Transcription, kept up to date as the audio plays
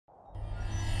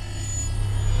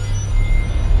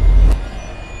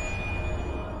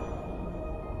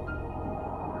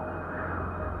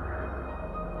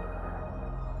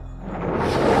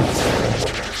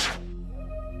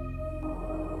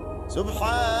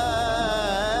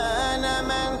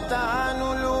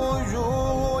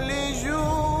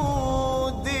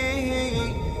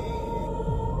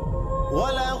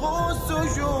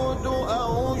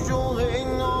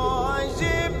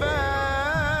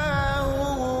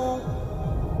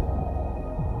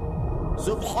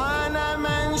سبحان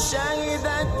من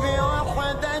شهدت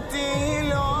بوحدته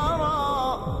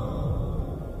الورى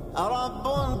رب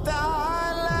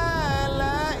تعالى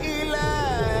لا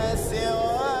إله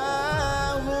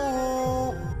سواه.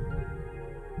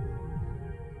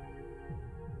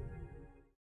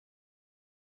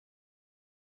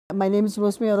 My name is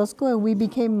Rosemary Orozco, and we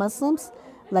became Muslims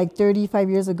like 35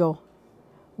 years ago.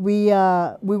 We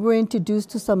were introduced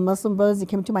to some Muslim brothers that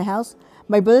came to my house.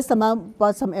 My brother somehow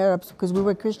brought some Arabs because we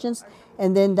were Christians,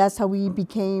 and then that's how we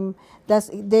became,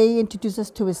 they introduced us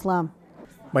to Islam.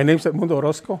 My name's Edmundo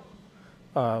Orozco.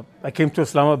 I came to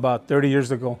Islam about 30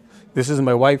 years ago. This is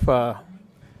my wife,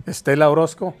 Estela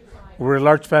Orozco. We're a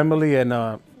large family,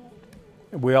 and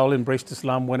we all embraced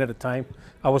Islam one at a time.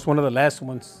 I was one of the last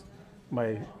ones.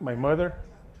 My mother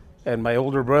and my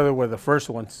older brother were the first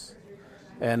ones.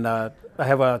 And I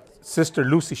have a sister,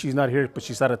 Lucy. She's not here, but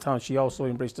she's out of town. She also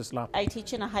embraced Islam. I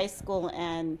teach in a high school,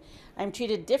 and I'm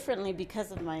treated differently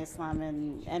because of my Islam,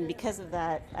 and because of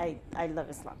that, I love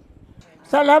Islam.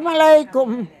 Salam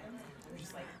alaikum.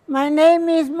 My name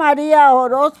is Maria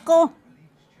Orozco,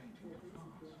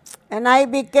 and I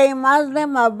became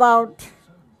Muslim about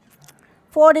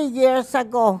 40 years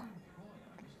ago.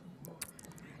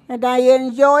 And I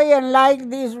enjoy and like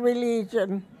this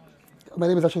religion. My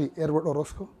name is actually Edward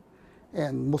Orozco,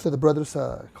 and most of the brothers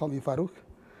call me Farouk.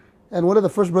 And one of the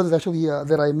first brothers actually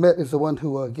that I met is the one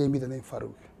who gave me the name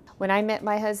Farouk. When I met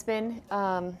my husband,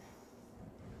 I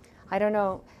don't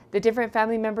know, the different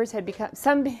family members had become,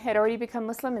 some had already become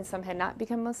Muslim and some had not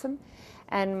become Muslim.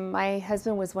 And my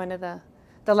husband was one of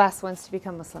the last ones to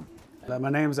become Muslim. My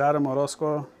name is Adam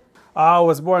Orozco. I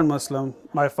was born Muslim.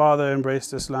 My father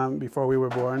embraced Islam before we were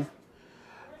born,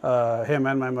 him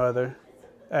and my mother.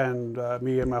 And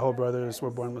me and my whole brothers were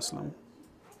born Muslim.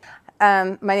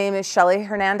 My name is Shelly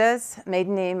Hernandez,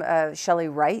 maiden name Shelly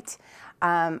Wright.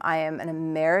 I am an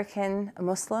American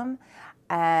Muslim,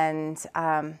 and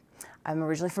I'm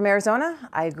originally from Arizona.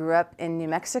 I grew up in New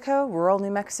Mexico, rural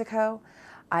New Mexico.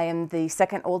 I am the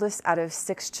second oldest out of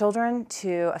 6 children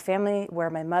to a family where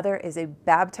my mother is a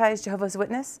baptized Jehovah's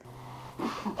Witness.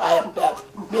 I have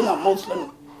been a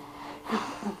Muslim,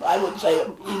 I would say,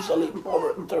 easily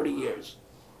over 30 years.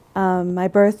 My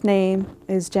birth name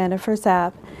is Jennifer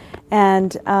Sapp,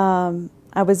 and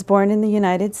I was born in the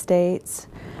United States,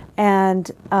 and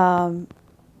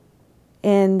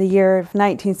in the year of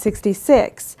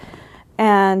 1966.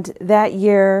 And that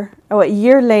year, a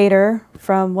year later,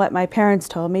 from what my parents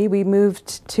told me, we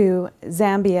moved to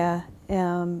Zambia,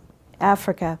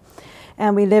 Africa.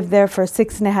 And we lived there for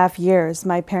 6.5 years.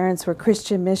 My parents were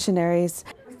Christian missionaries.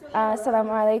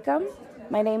 Assalamu alaikum.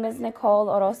 My name is Nicole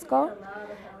Orozco,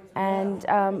 and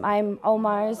I'm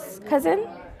Omar's cousin.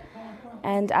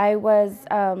 And I was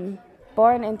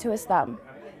born into Islam.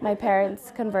 My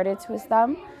parents converted to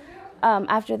Islam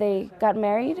after they got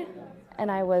married, and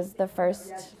I was the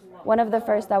first, one of the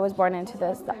first that was born into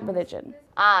this religion.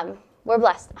 We're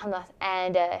blessed, alhamdulillah,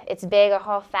 and it's big, our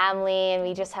whole family, and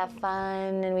we just have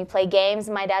fun, and we play games.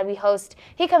 My dad,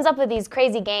 he comes up with these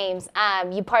crazy games.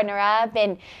 You partner up,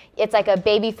 and it's like a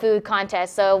baby food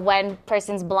contest. So one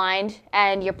person's blind,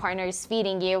 and your partner is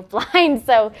feeding you blind.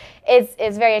 So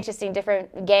it's very interesting,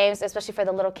 different games, especially for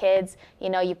the little kids. You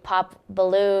know, you pop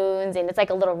balloons, and it's like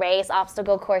a little race,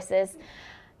 obstacle courses.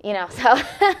 You know, so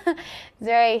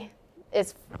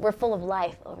we're full of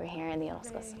life over here in the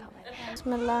Orozcos.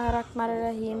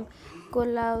 Bismillahirrahmanirrahim.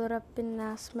 Qul a'udhu birabbin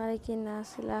nas, malikin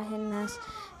nas, ilahin nas,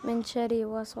 min sharri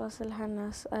waswasil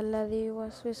khannas, alladhi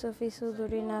yuwaswisu fi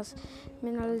sudurin nas,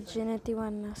 minal jinnati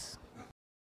wan nas.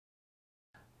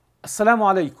 Assalamu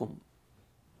alaikum.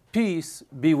 Peace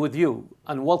be with you,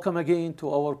 and welcome again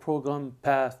to our program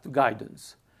Path to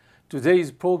Guidance. Today's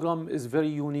program is very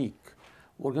unique.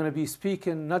 We're going to be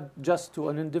speaking not just to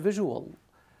an individual.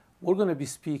 We're going to be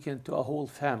speaking to a whole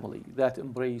family that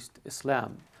embraced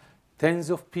Islam. Tens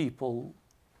of people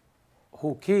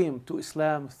who came to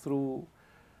Islam through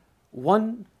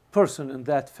one person in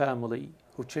that family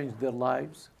who changed their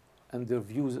lives and their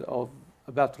views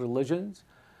about religions.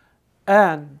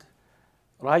 And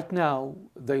right now,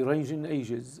 they range in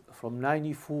ages from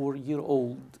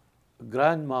 94-year-old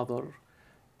grandmother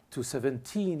to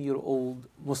 17-year-old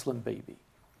Muslim baby.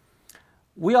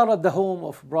 We are at the home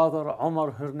of Brother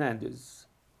Omar Hernandez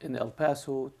in El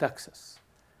Paso, Texas.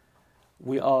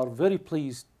 We are very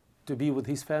pleased to be with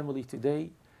his family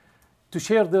today to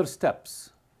share their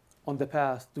steps on the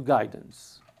path to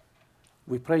guidance.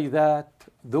 We pray that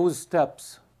those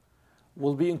steps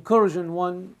will be encouraging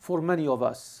one for many of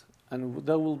us, and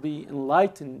they will be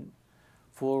enlightening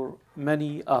for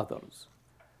many others.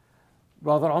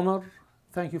 Brother Omar,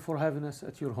 thank you for having us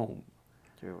at your home.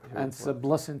 And it's a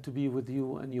blessing to be with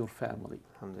you and your family.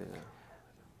 Alhamdulillah.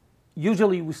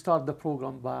 Usually we start the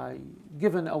program by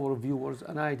giving our viewers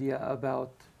an idea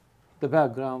about the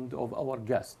background of our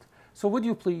guest. So would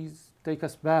you please take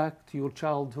us back to your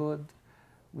childhood,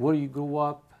 where you grew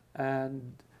up, and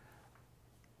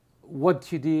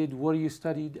what you did, where you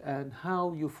studied, and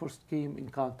how you first came in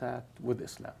contact with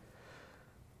Islam?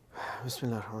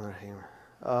 Bismillah ar-Rahman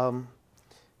ar-Rahim.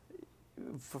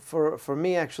 For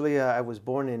me, actually, I was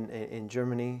born in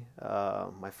Germany.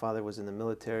 My father was in the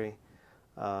military.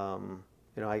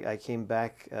 I came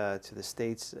back to the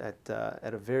States at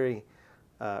a very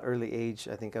early age.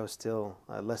 I think I was still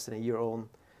less than a year old.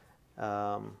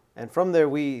 And from there,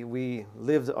 we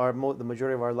lived the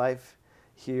majority of our life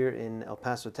here in El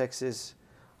Paso, Texas.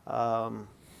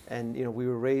 And we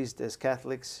were raised as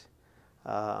Catholics.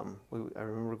 I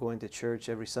remember going to church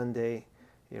every Sunday.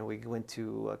 We went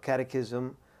to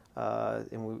catechism,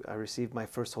 and I received my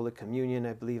first Holy Communion.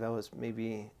 I believe I was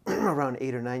maybe around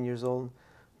 8 or 9 years old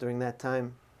during that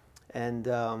time. And,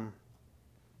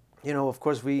 of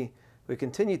course, we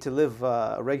continued to live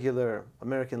a regular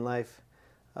American life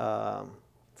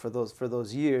for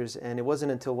those years. And it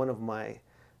wasn't until one of my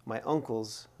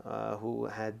uncles who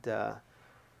had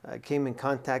came in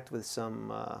contact with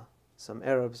some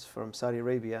Arabs from Saudi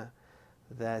Arabia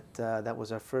that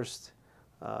was our first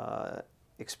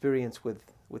experience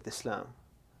with Islam.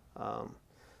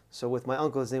 So with my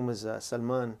uncle, his name was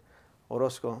Salman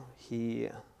Orozco. He,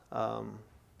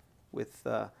 with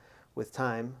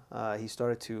time, he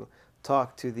started to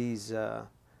talk to these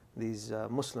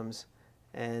Muslims,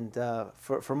 and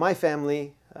for my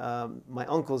family, my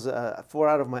uncles, 3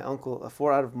 out of my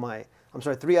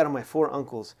 4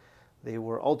 uncles, they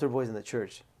were altar boys in the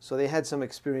church, so they had some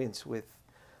experience with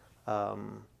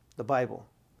the Bible.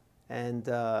 And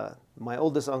my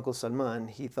oldest uncle Salman,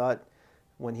 he thought,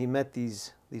 when he met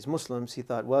these Muslims, he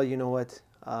thought, well, you know what?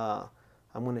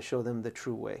 I'm going to show them the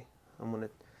true way. I'm going to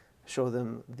show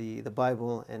them the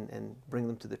Bible and bring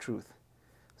them to the truth.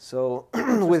 So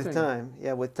with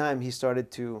time, he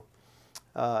started to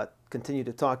continue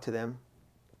to talk to them.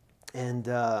 And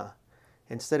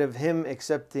instead of him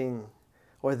accepting,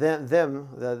 or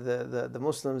the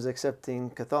Muslims accepting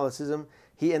Catholicism,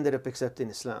 he ended up accepting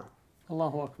Islam.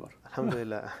 Allahu Akbar.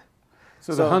 Alhamdulillah.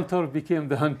 So the hunter became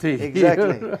the huntee.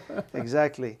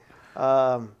 Exactly.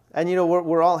 And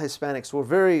we're all Hispanics. We're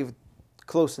very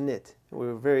close knit.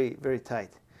 We're very, very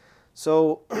tight.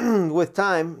 So with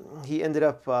time, he ended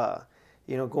up,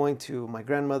 going to my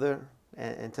grandmother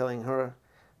and telling her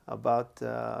about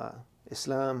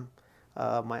Islam.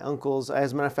 My uncles,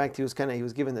 as a matter of fact, he was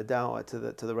giving the dawah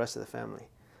to the rest of the family.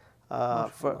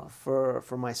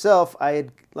 For myself,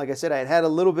 like I said, I had a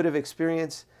little bit of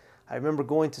experience. I remember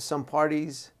going to some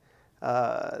parties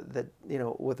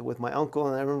with my uncle,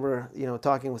 and I remember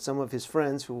talking with some of his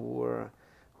friends who were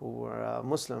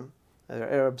Muslim, they're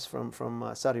Arabs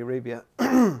from Saudi Arabia,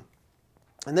 and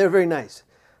they were very nice.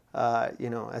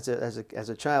 As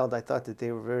a child, I thought that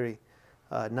they were very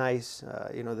nice.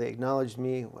 They acknowledged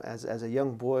me as a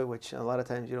young boy, which a lot of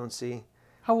times you don't see.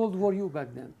 How old were you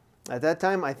back then? At that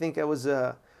time, I think I was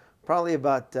probably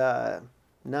about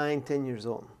 9, 10 years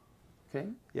old. Okay.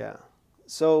 Yeah.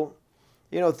 So,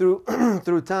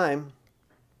 through time,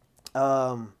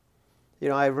 I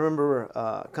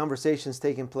remember conversations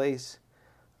taking place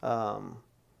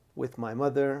with my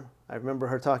mother. I remember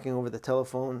her talking over the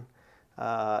telephone,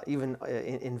 even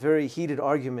in very heated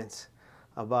arguments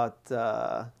about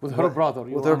with her brother.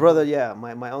 With her brother, yeah,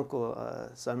 my uncle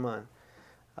Salman.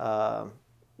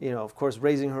 Of course,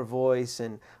 raising her voice,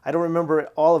 and I don't remember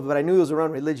all of it, but I knew it was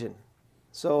around religion.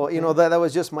 So, that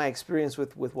was just my experience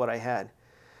with what I had.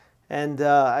 And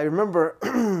I remember,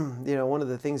 one of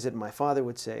the things that my father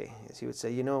would say is he would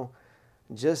say,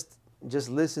 just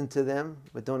listen to them,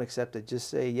 but don't accept it. Just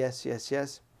say yes, yes,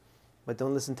 yes, but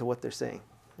don't listen to what they're saying.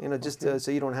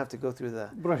 So you don't have to go through the...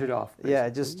 Brush it off. Basically. Yeah,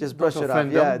 just brush it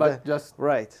off. Yeah, but just...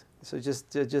 Right. So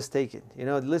just take it.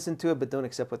 Listen to it, but don't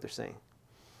accept what they're saying.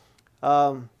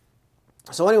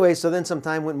 So anyway, so then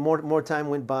more time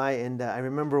went by, and I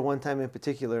remember one time in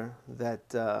particular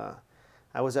that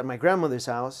I was at my grandmother's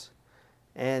house,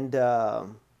 and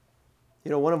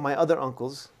one of my other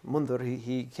uncles, Mundur,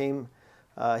 he came.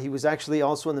 He was actually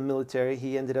also in the military.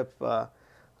 He ended up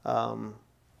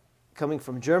coming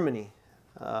from Germany.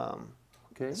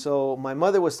 Okay. So my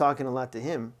mother was talking a lot to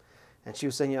him, and she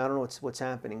was saying, I don't know what's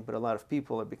happening, but a lot of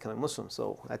people are becoming Muslim.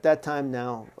 So at that time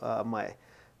now,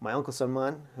 my uncle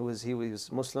Salman, he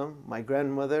was Muslim. My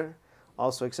grandmother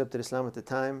also accepted Islam at the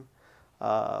time.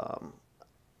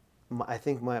 I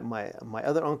think my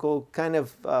other uncle, kind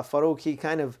of Farouk, he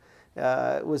kind of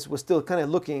was still kind of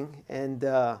looking, and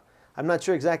I'm not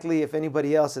sure exactly if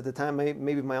anybody else at the time,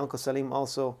 maybe my Uncle Salim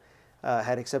also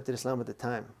had accepted Islam at the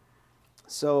time.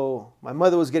 So my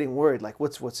mother was getting worried, like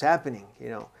what's happening, you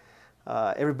know.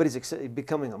 Everybody's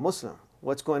becoming a Muslim.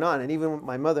 What's going on? And even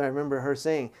my mother, I remember her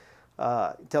saying,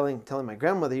 telling my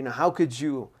grandmother, you know, how could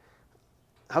you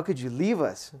leave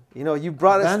us? You know, you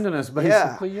brought Abandon us,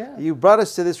 basically, yeah. You brought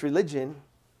us to this religion,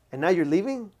 and now you're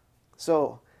leaving?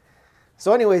 So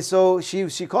anyway, so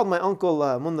she called my uncle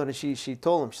Mundar, and she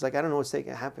told him, she's like, I don't know what's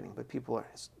happening, but people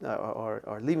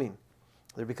are leaving.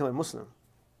 They're becoming Muslim.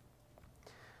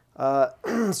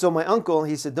 So my uncle,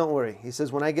 he said, don't worry. He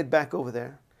says, when I get back over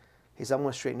there, he said, I'm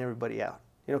going to straighten everybody out.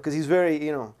 You know, because he's very,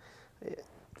 you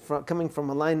know, coming from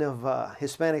a line of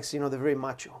Hispanics, you know, they're very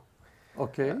macho.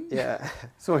 Okay. Yeah.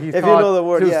 So he if thought you know the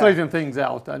word, to yeah. straighten things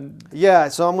out. And yeah,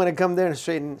 so I'm going to come there and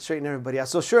straighten everybody out.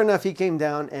 So sure enough, he came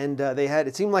down, and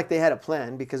it seemed like they had a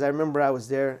plan, because I remember I was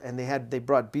there, and they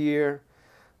brought beer.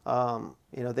 You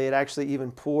know, they had actually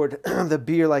even poured the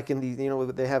beer like in the, you know,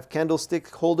 they have candlestick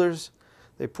holders.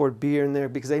 They poured beer in there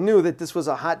because they knew that this was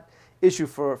a hot issue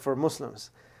for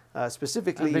Muslims.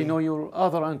 Specifically, and they know your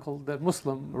other uncle, the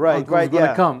Muslim right, uncle, right, was going to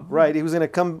yeah, come. Right, he was going to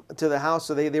come to the house,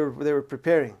 so they were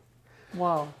preparing.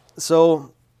 Wow.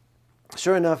 So,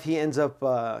 sure enough, he ends up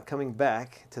coming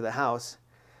back to the house,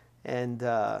 and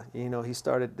you know, they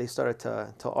started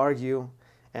to argue,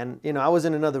 and you know, I was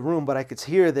in another room, but I could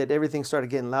hear that everything started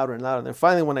getting louder and louder. And then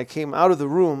finally, when I came out of the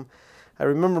room, I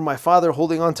remember my father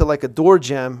holding on to like a door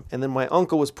jamb, and then my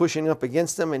uncle was pushing up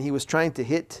against him, and he was trying to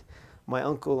hit my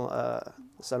uncle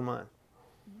Salman.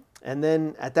 And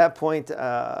then at that point,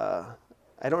 I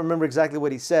don't remember exactly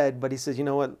what he said, but he said, you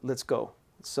know what, let's go.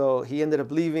 So he ended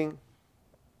up leaving.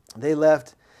 They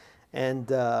left, and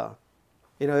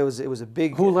you know, it was a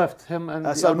big. Who left him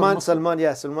and Salman?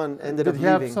 Salman ended up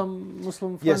leaving. Did he have some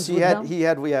Muslim friends? Yes, he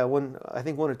had I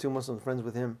think one or two Muslim friends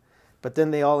with him, but then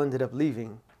they all ended up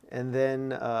leaving. And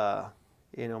then,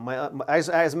 you know, as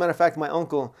a matter of fact, my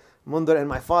uncle Mundar and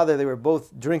my father, they were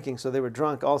both drinking, so they were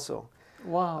drunk also.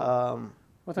 Wow.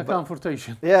 What a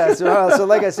confrontation. Yeah, so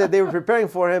like I said, they were preparing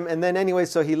for him, and then anyway,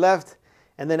 so he left,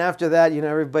 and then after that, you know,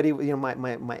 everybody, you know,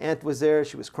 my aunt was there,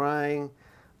 she was crying,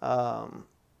 and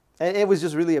it was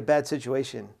just really a bad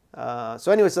situation.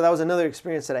 So anyway, so that was another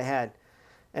experience that I had.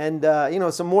 And, you know,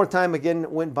 some more time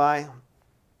again went by,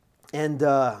 and,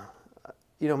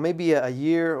 you know, maybe a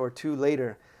year or two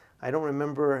later, I don't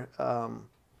remember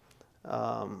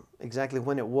exactly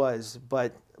when it was,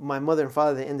 but my mother and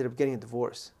father, they ended up getting a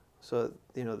divorce. So,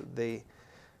 you know, they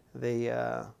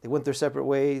went their separate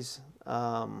ways.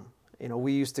 You know,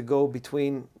 we used to go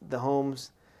between the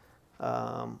homes.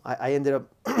 I ended up,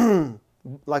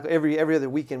 like every other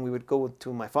weekend, we would go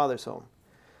to my father's home.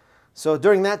 So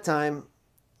during that time,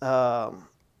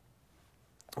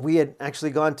 we had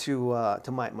actually gone to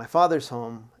my father's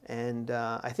home, and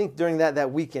I think during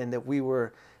that weekend that we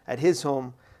were at his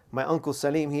home, my uncle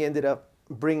Salim, he ended up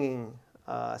bringing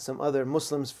some other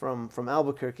Muslims from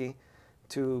Albuquerque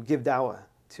to give dawah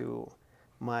to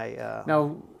my...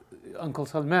 Now, Uncle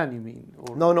Salman, you mean?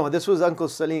 Or no, this was Uncle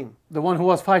Salim. The one who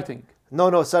was fighting?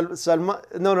 No, Salman.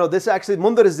 No, this actually,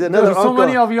 Mundar is another There's uncle. So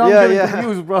many of you, I'm getting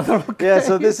confused, brother. Okay. Yeah,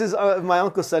 so this is my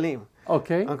Uncle Salim.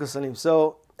 Okay. Uncle Salim.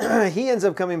 So he ends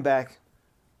up coming back,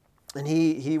 and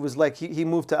he was like, he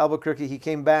moved to Albuquerque, he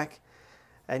came back,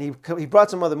 and he brought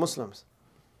some other Muslims.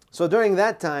 So during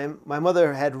that time, my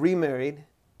mother had remarried,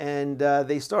 and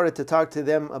they started to talk to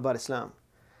them about Islam.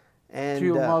 And, to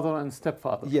your mother and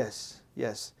stepfather? Yes,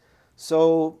 yes.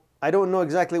 So I don't know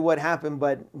exactly what happened,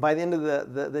 but by the end of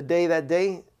the day, that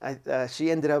day, she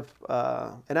ended up,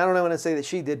 and I don't want to say that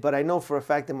she did, but I know for a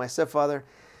fact that my stepfather,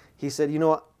 he said, you know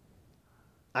what,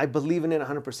 I believe in it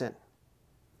 100%.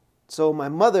 So my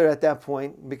mother at that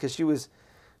point, because she was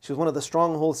one of the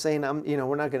strongholds saying, you know,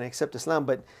 we're not going to accept Islam,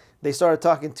 but they started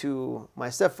talking to my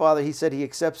stepfather. He said he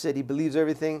accepts it, he believes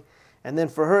everything, and then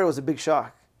for her it was a big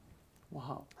shock.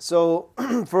 Wow. So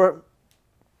for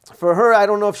her, I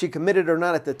don't know if she committed or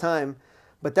not at the time,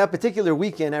 but that particular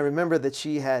weekend, I remember that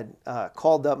she had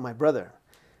called up my brother.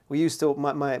 We used to,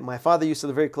 my father used to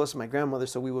live very close to my grandmother,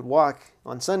 so we would walk,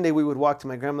 on Sunday we would walk to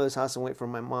my grandmother's house and wait for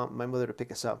my mother to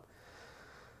pick us up.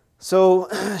 So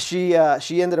she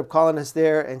ended up calling us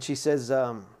there, and she says,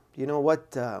 you know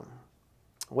what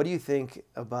do you think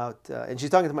about, and she's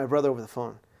talking to my brother over the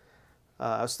phone.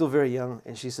 I was still very young,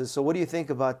 and she says, so what do you think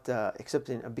about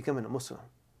becoming a Muslim?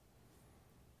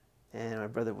 And my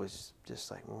brother was just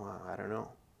like, well, I don't know.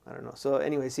 So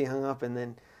anyways, he hung up, and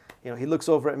then, you know, he looks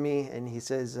over at me and he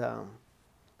says,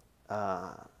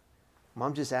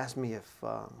 Mom just asked me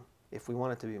if we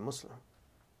wanted to be a Muslim.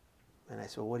 And I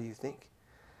said, well, what do you think?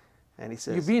 And he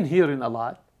says, You've been hearing a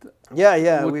lot.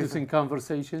 Yeah. Witnessing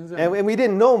conversations. And we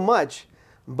didn't know much,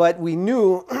 but we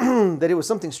knew that it was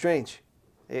something strange.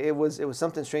 It was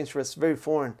something strange for us, very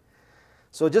foreign.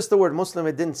 So just the word Muslim,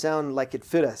 it didn't sound like it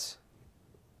fit us.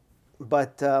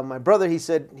 But my brother, he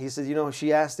said,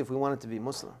 she asked if we wanted to be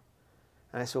Muslim.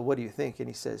 And I said, what do you think? And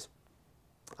he says,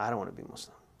 I don't want to be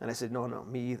Muslim. And I said, no,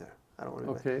 me either. I don't want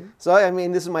to be Okay. So, I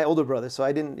mean, this is my older brother, so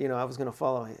I didn't, I was going to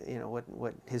follow,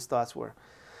 what his thoughts were.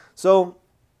 So,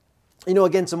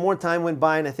 again, some more time went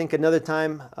by, and I think another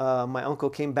time my uncle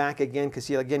came back again, because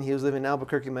he was living in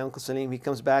Albuquerque, my Uncle Salim. He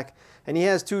comes back, and he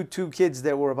has two kids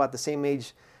that were about the same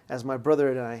age as my brother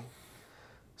and I.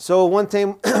 So one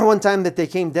time that they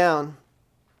came down,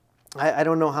 I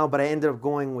don't know how, but I ended up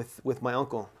going with my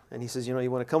uncle. And he says, you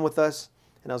want to come with us?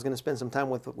 And I was going to spend some time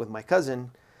with my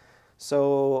cousin.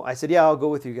 So I said, yeah, I'll go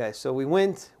with you guys. So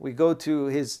we go to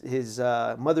his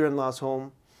mother-in-law's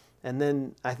home. And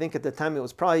then I think at the time it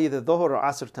was probably either Dhuhr or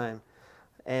Asr time.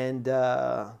 And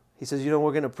he says,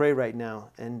 we're going to pray right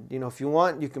now. And, if you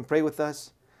want, you can pray with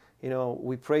us.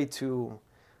 We pray to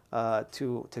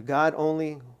God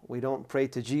only. We don't pray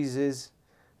to Jesus.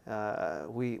 We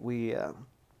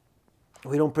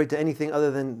don't pray to anything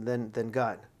other than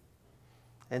God.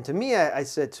 And to me, I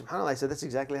said, subhanAllah, that's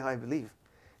exactly how I believe.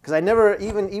 Because I never,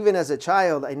 even as a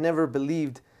child, I never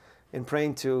believed in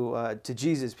praying to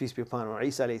Jesus, peace be upon him, or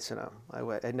Isa alayhi salam.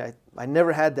 I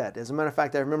never had that. As a matter of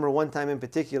fact, I remember one time in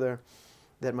particular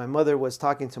that my mother was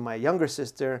talking to my younger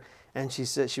sister, and she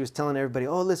said, she was telling everybody,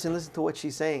 oh, listen to what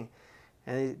she's saying.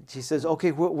 And she says,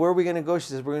 okay, where are we going to go? She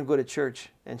says, we're going to go to church.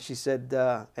 And she said,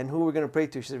 and who are we going to pray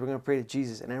to? She said, we're going to pray to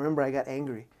Jesus. And I remember I got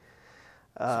angry.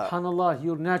 SubhanAllah,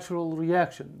 your natural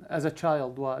reaction as a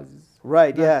child was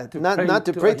right, not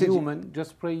to pray to human,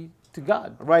 just pray to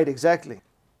God. Right, exactly.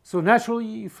 So naturally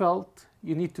you felt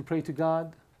you need to pray to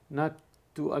God, not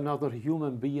to another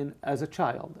human being as a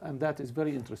child. And that is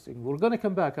very interesting. We're going to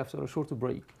come back after a short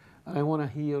break. I want to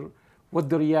hear what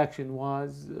the reaction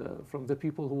was from the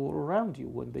people who were around you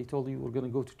when they told you we're going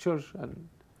to go to church, and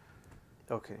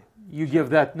you give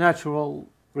that natural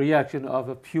reaction of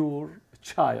a pure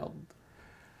child.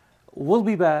 We'll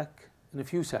be back in a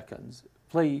few seconds.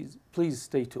 Please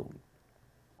stay tuned.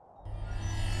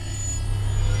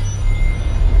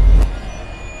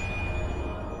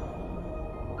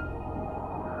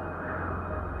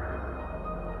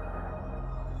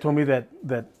 Told me that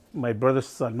my brother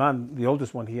Salman, the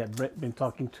oldest one, he had been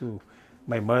talking to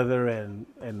my mother and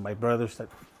my brothers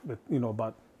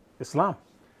about Islam.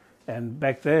 And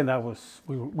back then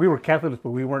we were Catholics, but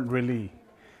we weren't really.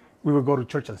 We would go to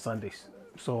church on Sundays.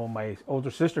 So my older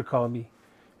sister called me,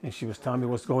 and she was telling me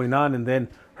what's going on. And then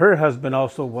her husband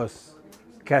also was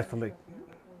Catholic.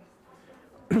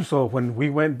 So when we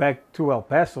went back to El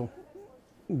Paso,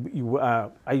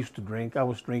 I used to drink. I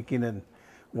was drinking, and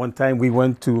one time we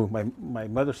went to my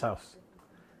mother's house.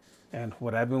 And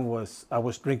what happened was I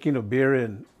was drinking a beer,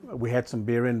 and we had some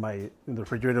beer in the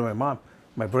refrigerator of my mom.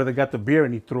 My brother got the beer,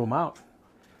 and he threw them out.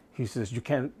 He says, you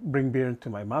can't bring beer into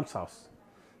my mom's house.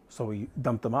 So we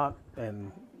dumped them out,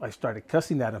 and I started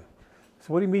cussing at him.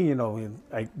 So what do you mean, And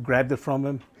I grabbed it from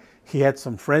him. He had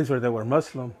some friends there that were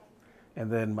Muslim, and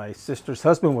then my sister's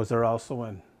husband was there also,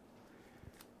 and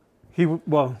he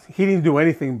didn't do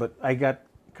anything, but I got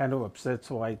kind of upset,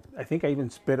 so I think I even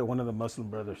spit at one of the Muslim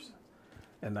brothers,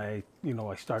 and I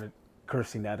started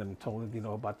cursing at him and told him,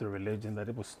 about their religion, that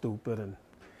it was stupid and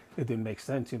it didn't make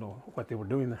sense, what they were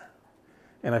doing there.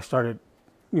 And I started,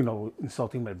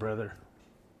 insulting my brother,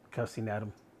 cussing at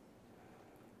him.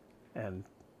 And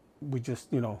we just,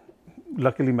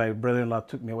 luckily my brother-in-law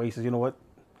took me away. He says, you know what?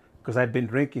 Because I'd been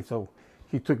drinking, so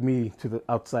he took me to the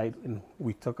outside, and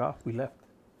we took off. We left.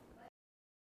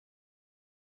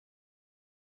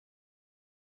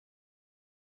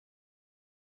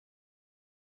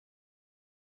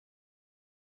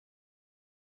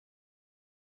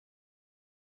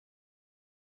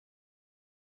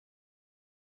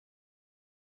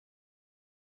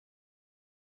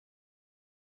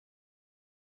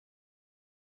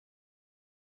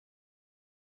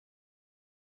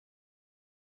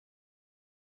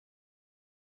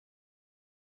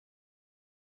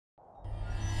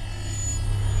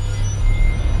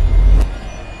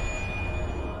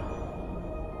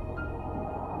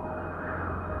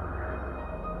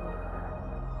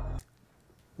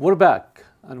 We're back,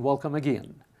 and welcome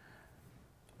again.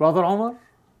 Brother Omar,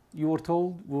 you were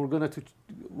told we're going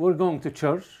to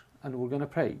church and we're going to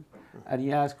pray. And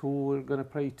you asked who we're going to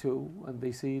pray to, and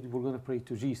they said we're going to pray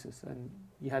to Jesus. And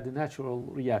you had a natural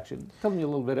reaction. Tell me a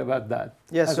little bit about that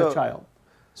as a child.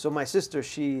 So my sister,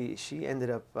 she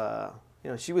ended up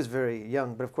she was very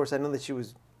young, but of course I know that she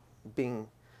was being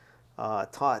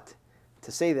taught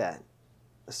to say that.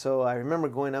 So I remember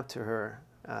going up to her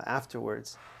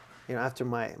afterwards, after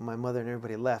my mother and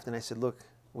everybody left, and I said, look,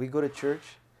 we go to church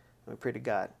and we pray to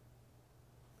God.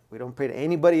 We don't pray to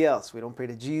anybody else. We don't pray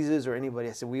to Jesus or anybody.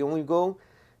 I said, we only go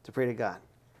to pray to God.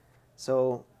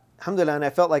 So, alhamdulillah, and I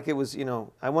felt like it was,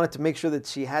 I wanted to make sure that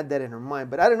she had that in her mind.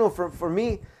 But I don't know, for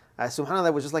me, subhanAllah,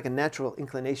 that was just like a natural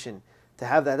inclination to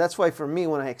have that. That's why for me,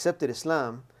 when I accepted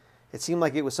Islam, it seemed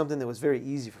like it was something that was very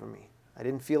easy for me. I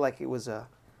didn't feel like it was a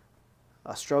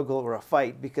struggle or a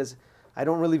fight, because I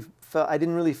didn't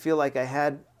really feel like I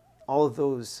had all of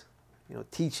those,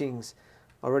 teachings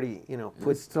already,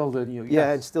 put instilled in you. Yeah,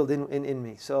 yes. instilled in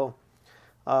me. So,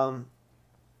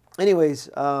 anyways,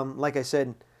 like I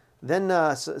said,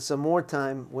 then some more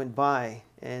time went by,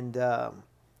 and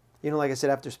like I said,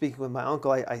 after speaking with my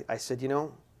uncle, I said,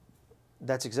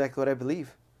 that's exactly what I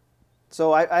believe.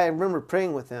 So I remember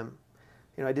praying with them.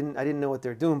 I didn't know what they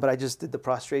were doing, but I just did the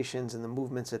prostrations and the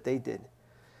movements that they did.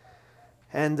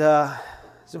 And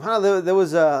subhanAllah, there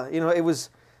was it was,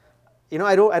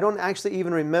 I don't actually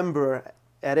even remember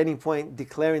at any point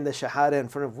declaring the shahada in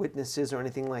front of witnesses or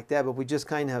anything like that, but we just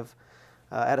kind of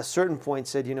at a certain point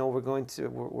said,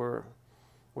 we're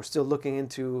still looking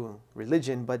into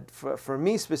religion. But for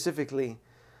me specifically,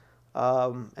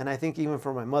 and I think even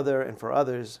for my mother and for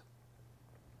others,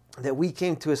 that we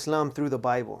came to Islam through the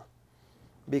Bible.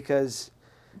 Because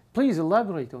please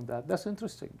elaborate on that. That's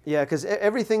interesting. Yeah, because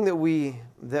everything that we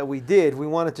did, we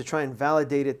wanted to try and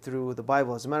validate it through the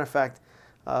Bible. As a matter of fact,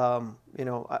 I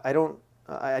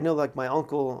know like my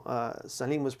uncle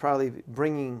Salim was probably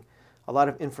bringing a lot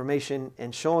of information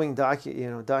and showing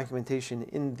documentation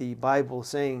in the Bible,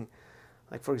 saying,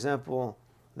 like for example,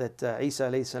 that Isa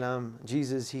alayhi salam,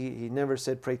 Jesus, he never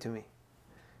said pray to me.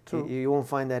 True. You won't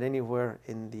find that anywhere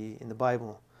in the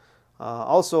Bible.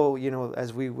 Also,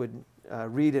 as we would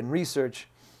read and research,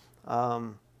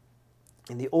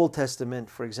 in the Old Testament,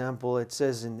 for example, it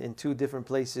says in two different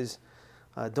places,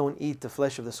 don't eat the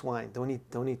flesh of the swine, don't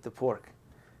eat the pork.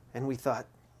 And we thought,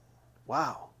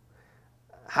 wow,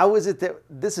 how is it that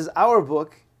this is our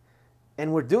book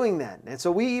and we're doing that? And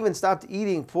so we even stopped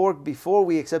eating pork before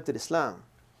we accepted Islam,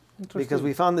 because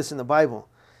we found this in the Bible.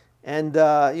 And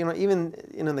even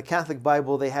in the Catholic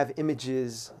Bible, they have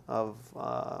images of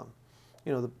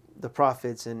the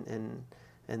prophets and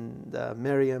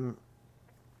Maryam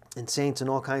and saints and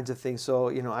all kinds of things. So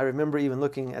I remember even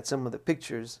looking at some of the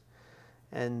pictures,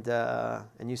 and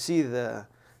you see the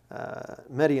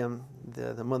Maryam,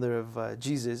 the mother of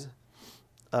Jesus,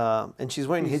 and she's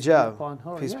wearing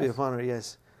hijab. Peace be upon her.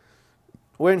 Yes,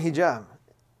 wearing hijab,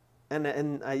 and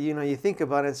you think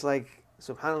about it, it's like,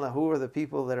 subhanAllah, who are the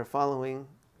people that are following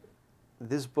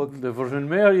this book? The Virgin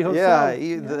Mary herself. Yeah,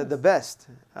 yes. the best.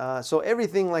 So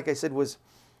everything, like I said, was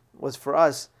for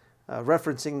us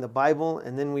referencing the Bible,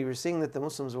 and then we were seeing that the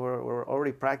Muslims were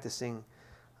already practicing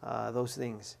those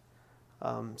things.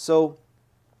 So,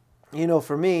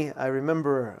 for me, I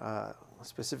remember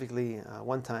specifically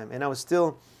one time, and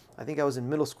I think I was in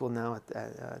middle school now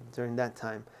during that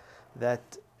time,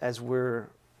 that as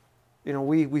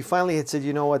we finally had said,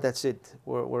 what, that's it.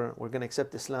 We're going to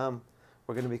accept Islam.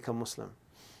 We're going to become Muslim.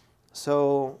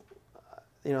 So,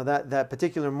 that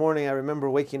particular morning, I remember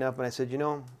waking up and I said,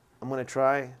 I'm going to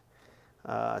try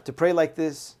to pray like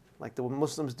this, like the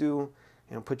Muslims do.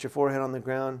 Put your forehead on the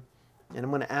ground, and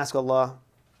I'm going to ask Allah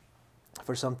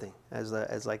for something as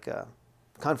like a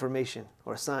confirmation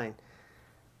or a sign.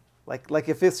 Like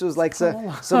if this was like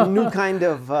some new kind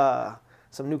of.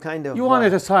 You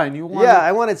wanted a sign.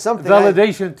 I wanted something.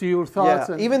 Validation to your thoughts.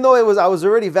 Yeah. Even though I was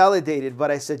already validated,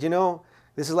 but I said,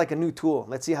 this is like a new tool.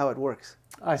 Let's see how it works.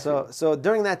 So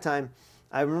during that time,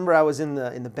 I remember I was in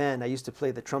the band. I used to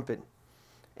play the trumpet,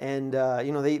 and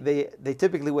they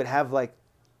typically would have like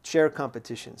chair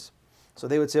competitions. So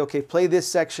they would say, okay, play this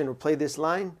section or play this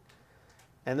line,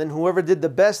 and then whoever did the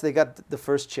best, they got the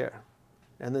first chair,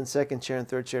 and then second chair and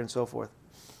third chair and so forth.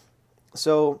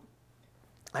 So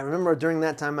I remember during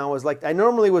that time I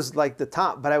normally was like the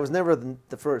top, but I was never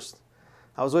the first.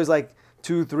 I was always like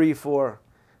 2, 3, 4,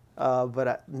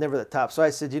 but never the top. So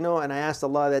I said, and I asked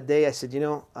Allah that day, I said,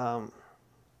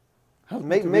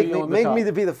 make me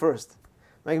to be the first.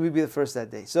 Make me be the first that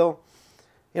day. So,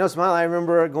 subhanAllah, I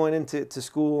remember going into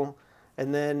school,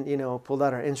 and then, pulled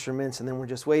out our instruments, and then we're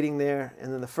just waiting there.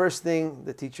 And then the first thing,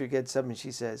 the teacher gets up and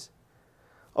she says,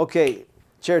 okay,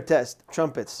 chair test,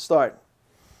 trumpets, start.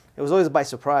 It was always by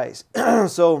surprise.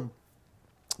 So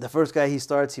the first guy, he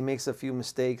starts, he makes a few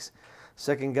mistakes.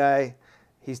 Second guy,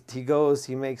 he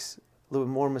makes a little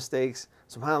bit more mistakes.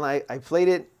 SubhanAllah, I played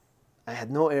it, I had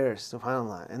no errors,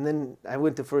 subhanAllah. And then I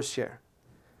went to first chair.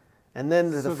 And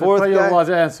then the So fourth the prayer guy, was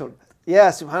answered. yeah,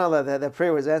 subhanAllah, that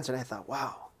prayer was answered. I thought,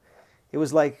 wow. It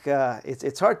was like,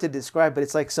 it's hard to describe, but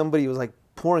it's like somebody was like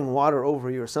pouring water over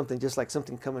you or something, just like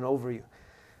something coming over you.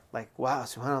 Like, wow,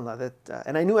 subhanAllah.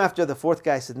 And I knew after the fourth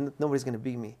guy, I said, nobody's going to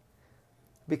beat me.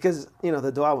 Because, you know,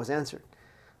 the dua was answered.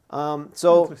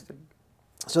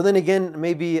 So then again,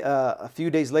 maybe a few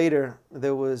days later,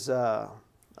 there was,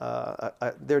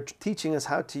 they're teaching us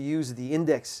how to use the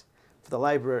index for the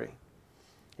library.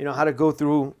 You know, how to go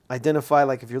through, identify,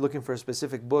 like if you're looking for a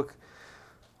specific book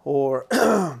or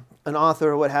an author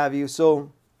or what have you.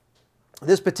 So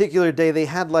this particular day, they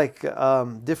had like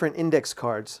different index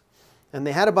cards. And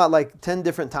they had about like 10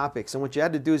 different topics. And what you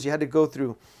had to do is you had to go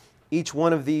through each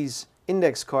one of these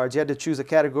index cards. You had to choose a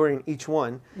category in each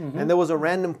one. Mm-hmm. And there was a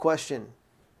random question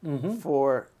Mm-hmm.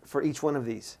 for each one of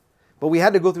these. But we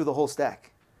had to go through the whole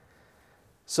stack.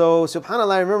 So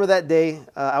subhanAllah, I remember that day,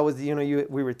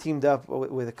 we were teamed up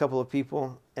with a couple of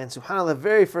people. And subhanAllah, the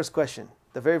very first question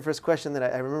that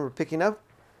I remember picking up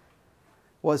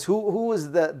was who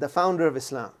was the founder of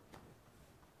Islam?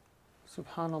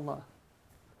 Subhanallah.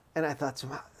 And I thought,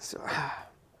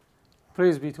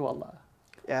 praise be to Allah.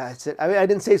 Yeah, I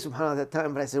didn't say subhanAllah at that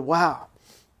time, but I said, wow.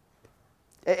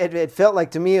 It felt like,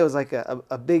 to me, it was like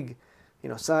a big,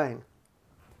 sign.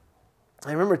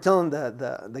 I remember telling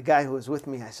the guy who was with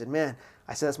me, I said,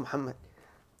 that's Muhammad.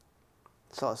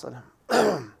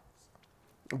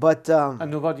 But and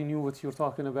nobody knew what you're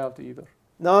talking about either.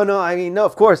 No,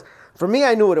 of course. For me,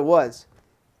 I knew what it was.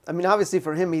 I mean, obviously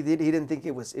for him, he didn't think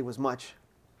it was much.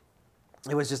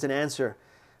 It was just an answer.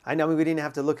 I know we didn't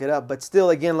have to look it up, but still,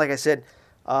 again, like I said,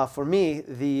 for me,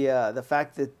 the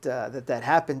fact that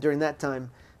happened during that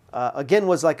time, again,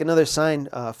 was like another sign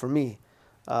for me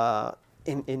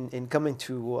in coming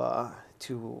to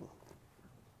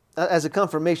as a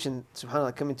confirmation,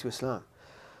 subhanAllah, coming to Islam.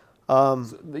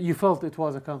 So you felt it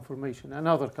was a confirmation,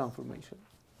 another confirmation.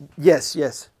 Yes,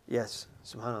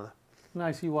 subhanAllah. And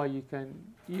I see why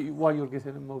why you're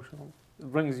getting emotional.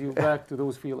 It brings you back to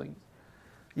those feelings.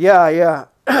 Yeah.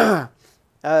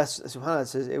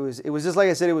 SubhanAllah, it was just like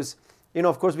I said, it was,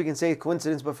 of course we can say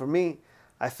coincidence, but for me,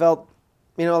 I felt,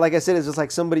 like I said, it's just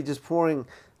like somebody just pouring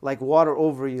like water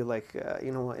over you, like,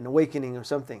 an awakening or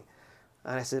something.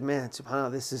 And I said, man,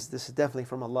 SubhanAllah, this is definitely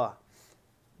from Allah.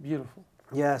 Beautiful.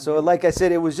 Yeah, so like I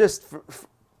said, it was just,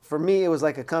 for me, it was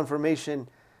like a confirmation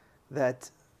that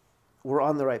we're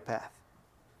on the right path.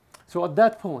 So at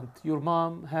that point, your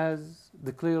mom has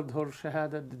declared her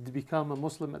shahada, to become a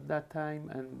Muslim at that time,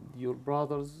 and your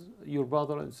brother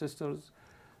and sisters,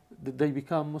 did they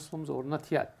become Muslims or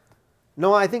not yet?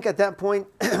 No, I think at that point,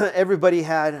 everybody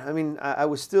had, I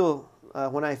was still,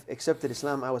 when I accepted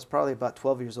Islam, I was probably about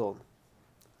 12 years old.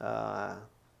 About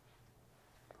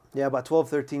 12,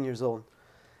 13 years old.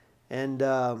 And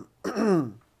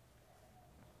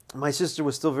my sister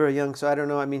was still very young, so I don't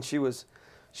know,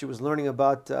 she was learning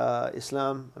about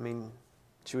Islam.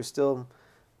 She was still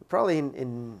probably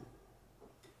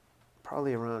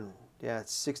probably around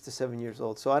 6 to 7 years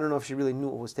old. So I don't know if she really knew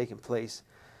what was taking place.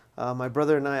 My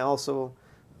brother and I also,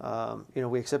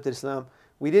 we accepted Islam.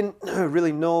 We didn't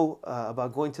really know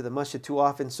about going to the masjid too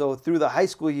often. So through the high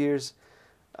school years,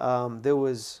 there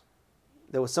was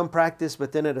some practice,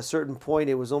 but then at a certain point,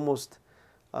 it was almost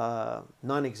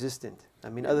non-existent.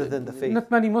 Other than the faith.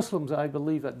 Not many Muslims, I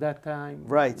believe, at that time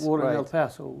were in El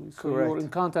Paso. So you were in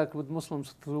contact with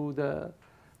Muslims through the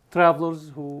travelers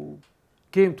who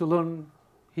came to learn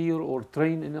here or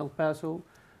train in El Paso.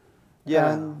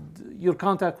 Yeah. And your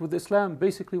contact with Islam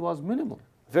basically was minimal.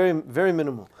 Very, very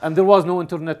minimal. And there was no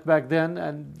internet back then,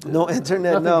 and no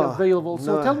internet, nothing available.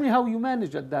 So tell me how you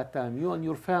managed at that time, you and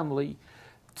your family,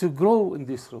 to grow in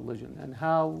this religion, and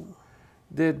how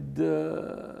did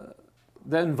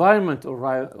the environment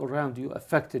around you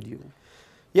affected you?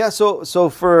 Yeah, so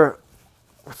for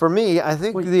me, I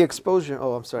think the exposure.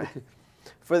 Oh, I'm sorry. Okay.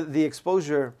 For the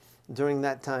exposure during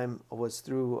that time was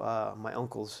through my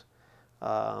uncles.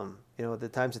 The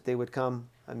times that they would come.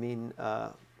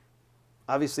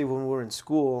 Obviously, when we were in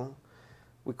school,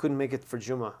 we couldn't make it for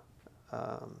Jummah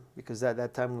because at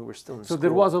that time we were still in school. So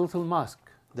there was a little mosque.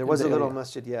 There was a little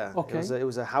masjid, yeah. Okay. It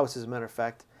was a house, as a matter of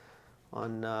fact.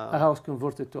 A house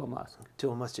converted to a mosque.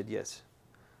 To a masjid, yes.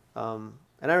 And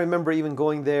I remember even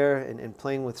going there and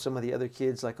playing with some of the other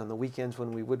kids, like on the weekends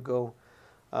when we would go.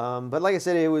 But like I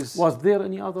said, it was... Was there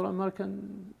any other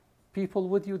American people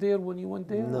with you there when you went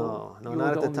there? No,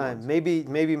 not at the time.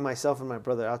 Maybe myself and my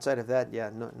brother. Outside of that,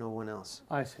 no one else.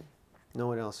 I see. No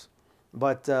one else.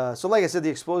 But, so like I said, the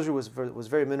exposure was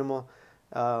very minimal.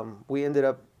 We ended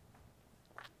up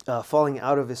falling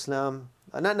out of Islam.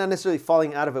 Not necessarily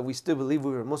falling out of it. We still believe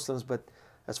we were Muslims, but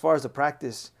as far as the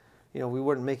practice, we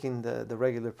weren't making the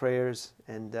regular prayers.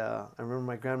 And I remember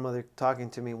my grandmother talking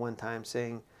to me one time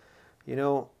saying,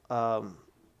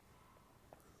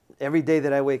 every day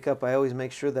that I wake up, I always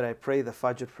make sure that I pray the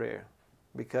Fajr prayer,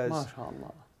 because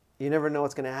MashaAllah. you never know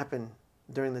what's going to happen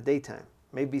during the daytime.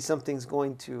 Maybe something's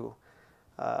going to,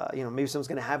 maybe something's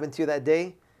going to happen to you that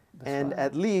day, and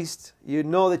at least you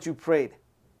know that you prayed.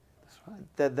 That's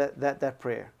right. That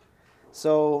prayer.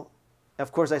 So,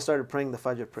 of course, I started praying the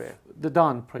Fajr prayer. The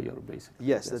dawn prayer, basically.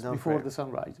 Yes, the dawn before prayer. the sun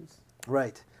rises.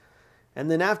 Right. And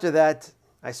then after that,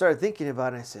 I started thinking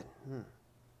about it, and I said,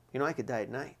 I could die at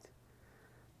night.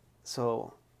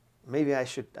 So maybe I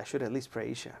should at least pray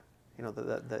Isha.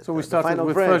 So we started final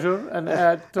with prayer. Fajr and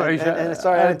add to Isha. And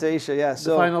started adding to Isha, yeah.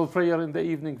 The final prayer in the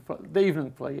evening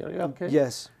prayer, yeah, okay?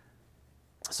 Yes.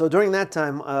 So during that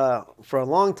time, for a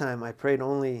long time, I prayed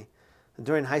only,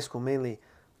 during high school mainly,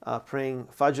 praying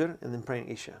Fajr and then praying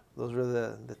Isha. Those were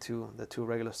the two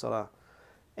regular salah.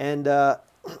 And I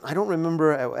don't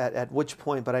remember at which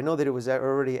point, but I know that it was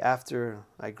already after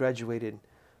I graduated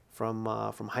from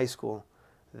high school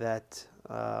that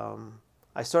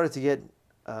I started to get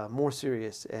more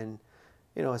serious, and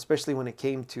especially when it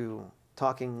came to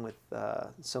talking with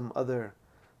some other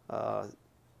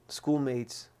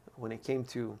schoolmates. When it came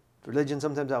to religion,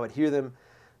 sometimes I would hear them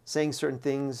saying certain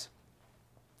things,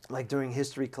 like during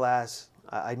history class.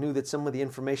 I knew that some of the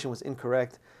information was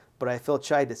incorrect, but I felt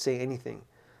shy to say anything.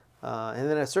 And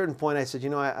then at a certain point, I said,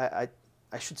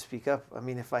 I should speak up. I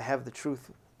mean, if I have the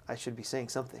truth, I should be saying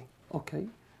something. Okay.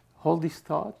 Hold this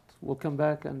thought. We'll come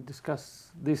back and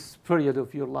discuss this period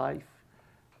of your life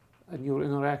and your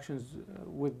interactions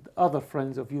with other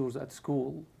friends of yours at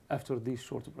school after this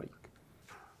short break.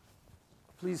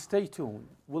 Please stay tuned.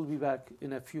 We'll be back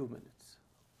in a few minutes.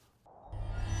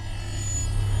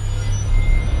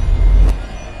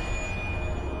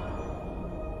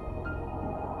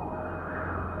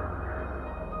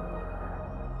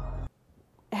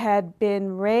 Had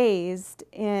been raised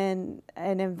in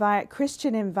an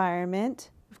Christian environment,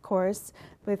 of course,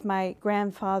 with my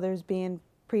grandfathers being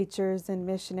preachers and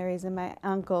missionaries and my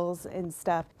uncles and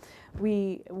stuff.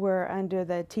 We were under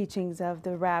the teachings of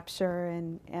the rapture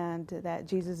and that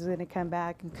Jesus was going to come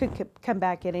back and could come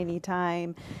back at any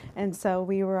time. And so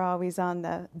we were always on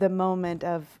the moment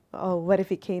of, oh, what if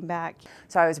he came back?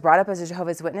 So I was brought up as a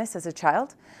Jehovah's Witness as a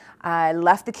child. I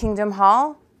left the Kingdom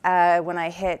Hall when I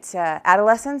hit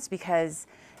adolescence because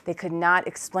they could not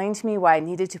explain to me why I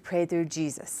needed to pray through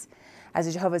Jesus. As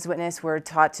a Jehovah's Witness, we're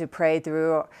taught to pray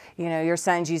through, your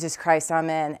son, Jesus Christ,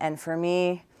 amen. And for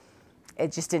me,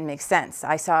 it just didn't make sense.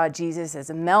 I saw Jesus as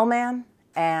a mailman,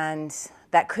 and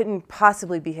that couldn't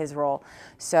possibly be his role.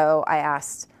 So I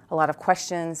asked a lot of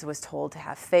questions, was told to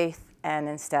have faith, and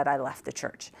instead I left the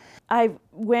church. I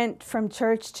went from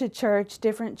church to church,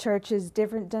 different churches,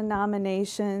 different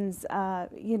denominations,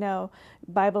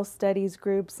 Bible studies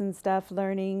groups and stuff,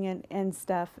 learning and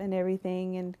stuff and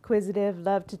everything, inquisitive,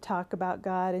 loved to talk about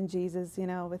God and Jesus,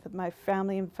 with my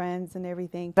family and friends and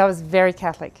everything. I was very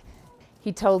Catholic.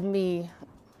 He told me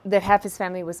that half his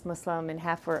family was Muslim and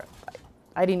half were,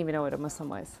 I didn't even know what a Muslim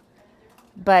was.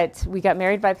 But we got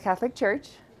married by the Catholic Church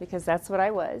because that's what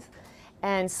I was.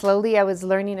 And slowly I was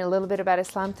learning a little bit about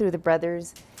Islam through the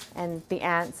brothers and the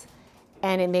aunts,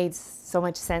 and it made so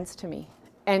much sense to me.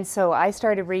 And so I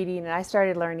started reading and I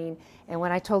started learning, and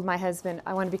when I told my husband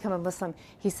I want to become a Muslim,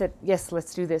 he said, yes,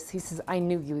 let's do this. He says, I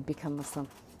knew you would become Muslim.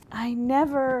 I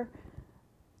never,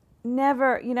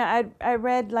 I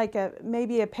read like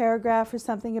maybe a paragraph or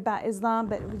something about Islam,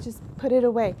 but we just put it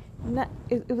away.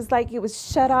 It was like it was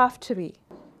shut off to me.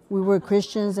 We were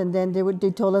Christians, and then they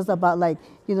told us about like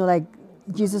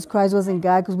Jesus Christ wasn't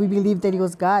God, because we believed that he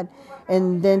was God.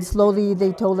 And then slowly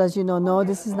they told us, no,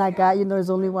 this is not God, there's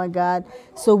only one God.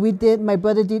 So my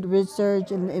brother did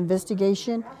research and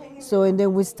investigation. And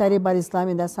then we studied about Islam,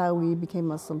 and that's how we became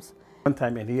Muslims. One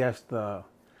time, and he asked the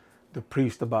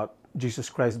priest about Jesus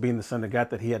Christ being the Son of God,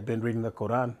 that he had been reading the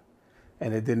Quran.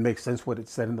 And it didn't make sense what it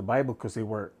said in the Bible, because they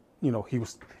were, he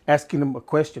was asking him a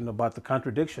question about the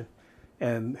contradiction.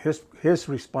 And his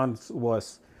response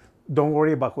was, don't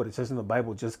worry about what it says in the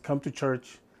Bible. Just come to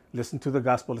church, listen to the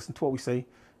gospel, listen to what we say,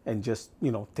 and just,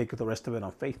 take the rest of it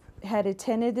on faith. Had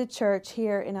attended the church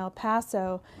here in El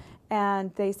Paso,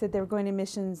 and they said they were going to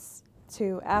missions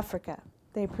to Africa.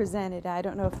 They presented. I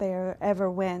don't know if they ever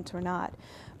went or not,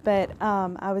 but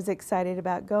I was excited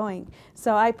about going.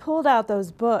 So I pulled out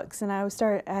those books, and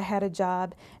I had a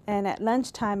job, and at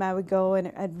lunchtime I would go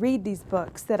and I'd read these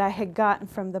books that I had gotten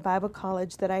from the Bible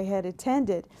college that I had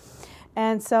attended.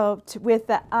 And so with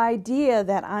the idea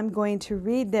that I'm going to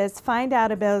read this, find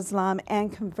out about Islam,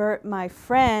 and convert my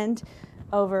friend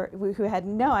over, who had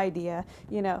no idea,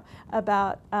 you know,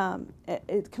 about,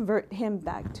 convert him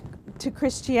back to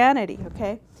Christianity,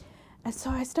 okay? And so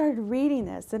I started reading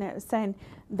this, and it was saying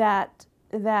that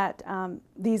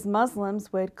these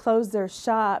Muslims would close their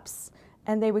shops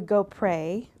and they would go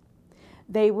pray.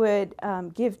 They would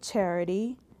give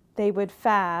charity. They would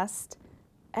fast,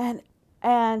 and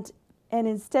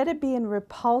instead of being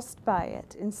repulsed by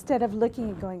it, instead of looking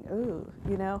and going, ooh,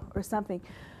 you know, or something,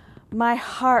 my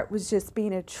heart was just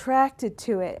being attracted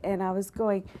to it, and I was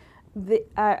going,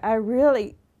 I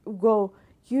really go,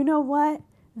 you know what?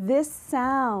 This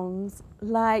sounds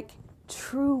like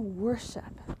true worship.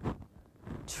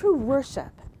 True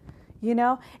worship. You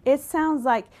know, it sounds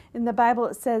like in the Bible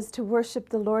it says to worship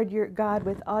the Lord your God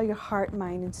with all your heart,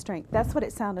 mind, and strength. That's what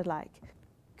it sounded like.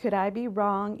 Could I be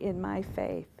wrong in my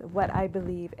faith, what I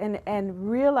believe? And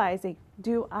realizing,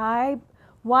 why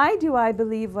do I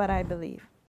believe what I believe?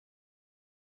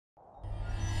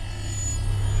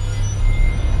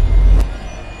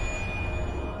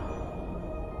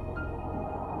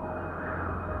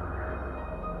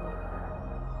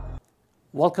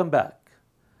 Welcome back.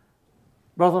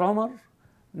 Brother Omar,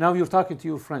 now you're talking to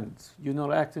your friends. You're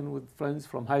interacting with friends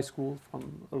from high school,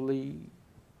 from early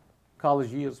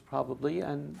college years probably,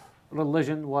 and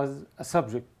religion was a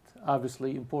subject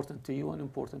obviously important to you and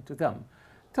important to them.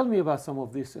 Tell me about some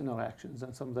of these interactions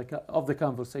and some of the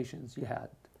conversations you had.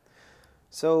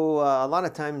 So a lot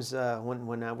of times when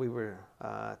we were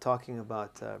talking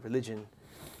about religion,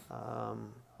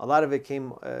 a lot of it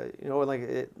came, you know, like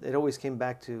it always came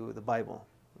back to the Bible,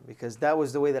 because that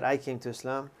was the way that I came to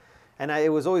Islam, and it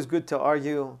was always good to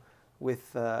argue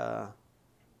with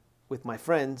my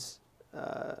friends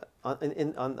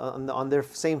on their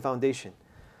same foundation.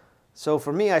 So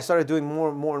for me, I started doing more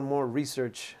and more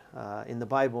research in the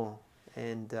Bible,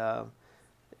 and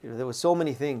you know, there was so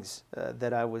many things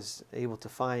that I was able to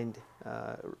find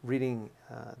reading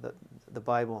the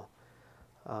Bible.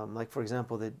 Like, for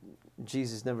example, that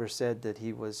Jesus never said that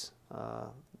he was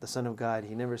the Son of God.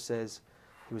 He never says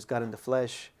he was God in the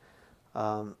flesh.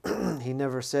 He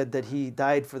never said that he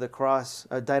died for the cross,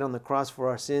 died on the cross for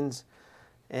our sins.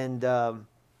 And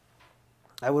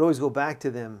I would always go back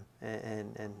to them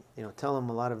and you know, tell them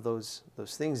a lot of those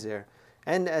things there.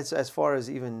 And as far as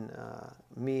even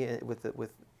me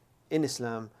in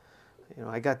Islam, you know,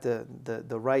 I got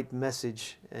the right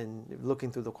message and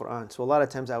looking through the Quran. So a lot of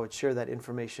times I would share that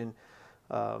information.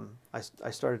 I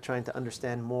started trying to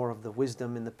understand more of the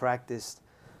wisdom in the practice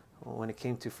when it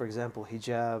came to, for example,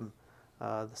 hijab,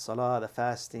 the salah, the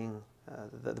fasting,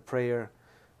 the prayer,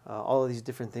 all of these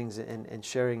different things, and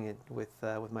sharing it with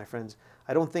my friends.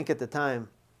 I don't think at the time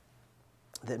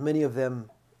that many of them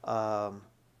were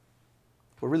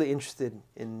really interested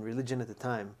in religion at the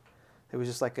time. It was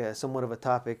just like somewhat of a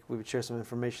topic. We would share some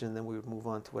information, and then we would move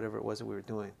on to whatever it was that we were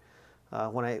doing.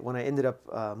 When I ended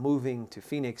up moving to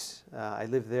Phoenix, I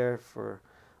lived there for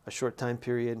a short time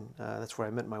period. That's where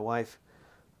I met my wife.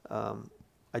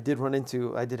 I did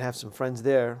have some friends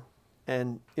there,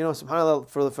 and you know, subhanAllah,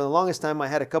 for the longest time I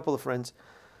had a couple of friends.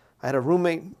 I had a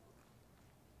roommate.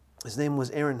 His name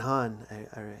was Aaron Hahn.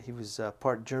 He was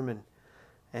part German,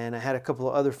 and I had a couple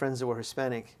of other friends that were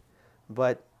Hispanic.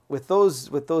 But with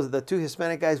the two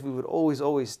Hispanic guys, we would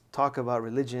always talk about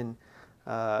religion.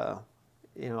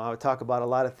 You know, I would talk about a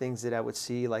lot of things that I would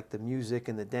see, like the music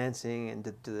and the dancing and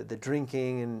the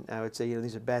drinking, and I would say, you know,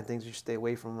 these are bad things, you should stay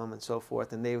away from them and so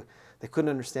forth. And they couldn't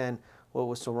understand what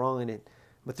was so wrong in it.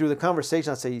 But through the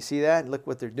conversation, I'd say, you see that? Look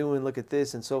what they're doing, look at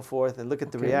this and so forth, and look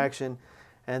at the reaction.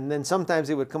 And then sometimes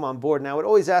they would come on board, and I would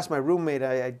always ask my roommate,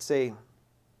 I'd say,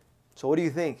 so what do you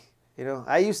think? You know,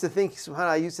 I used to think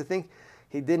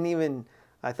he didn't even,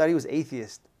 I thought he was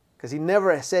atheist, because he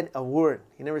never said a word.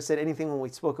 He never said anything when we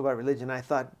spoke about religion. I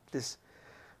thought, this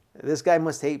guy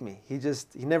must hate me. He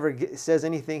never says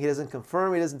anything. He doesn't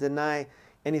confirm. He doesn't deny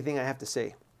anything I have to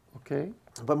say. Okay.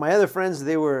 But my other friends,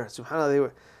 they were,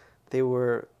 subhanAllah, they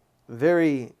were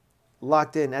very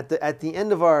locked in. At the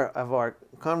end of our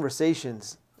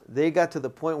conversations, they got to the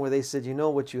point where they said, you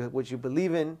know, what you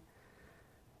believe in,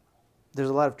 there's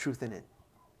a lot of truth in it.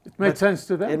 It made sense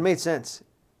to them. It made sense.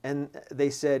 And they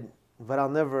said, but I'll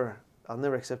never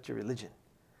accept your religion.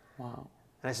 Wow.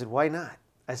 And I said, why not?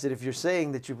 I said, if you're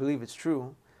saying that you believe it's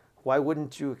true, why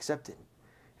wouldn't you accept it?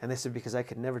 And they said, because I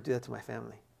could never do that to my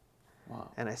family.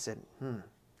 Wow. And I said,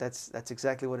 that's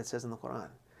exactly what it says in the Quran.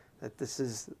 That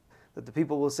the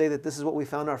people will say that this is what we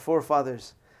found our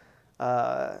forefathers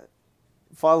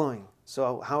following.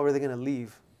 So how are they going to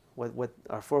leave what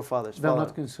our forefathers They're followed.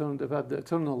 not concerned about the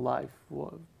eternal life.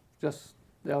 Just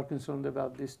they are concerned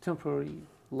about this temporary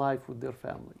life with their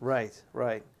family. Right,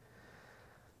 right.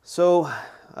 So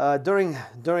during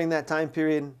that time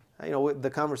period,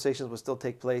 the conversations would still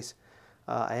take place.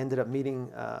 I ended up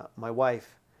meeting my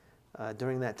wife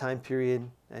during that time period,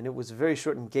 and it was a very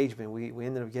short engagement. We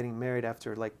ended up getting married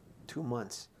after like 2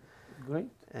 months. Great.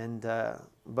 And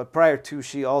but prior to,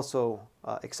 she also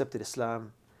accepted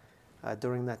Islam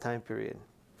during that time period.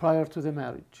 Prior to the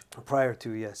marriage. Prior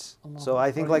to, yes. Allah. So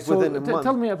I think like So within a month.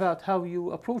 Tell me about how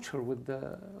you approach her with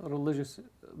the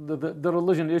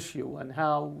religion issue, and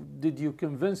how did you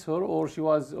convince her, or she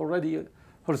was already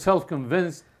herself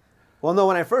convinced? Well, no,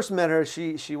 when I first met her,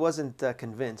 she wasn't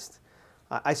convinced.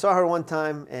 I saw her one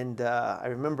time, and I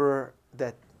remember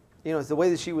that, the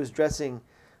way that she was dressing,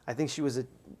 I think she was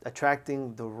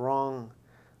attracting the wrong,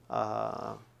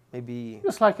 maybe...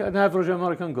 Just like an average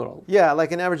American girl. Yeah,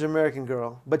 like an average American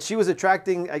girl. But she was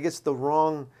attracting, I guess, the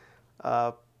wrong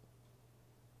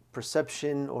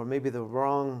perception, or maybe the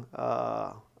wrong...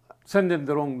 sending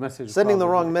the wrong message. Sending the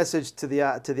probably. wrong message to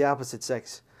the opposite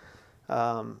sex.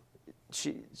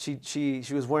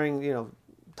 She was wearing,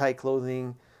 tight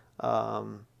clothing,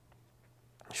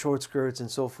 short skirts and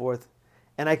so forth.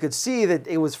 And I could see that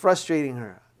it was frustrating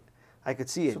her. I could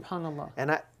see it. Subhanallah.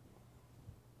 And I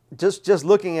just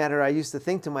looking at her, I used to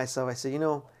think to myself, I said,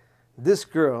 this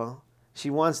girl, she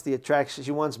wants the attraction,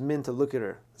 she wants men to look at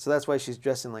her. So that's why she's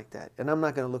dressing like that. And I'm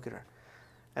not going to look at her.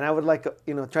 And I would like,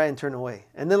 try and turn away.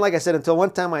 And then, like I said, until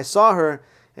one time I saw her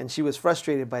and she was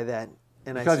frustrated by that.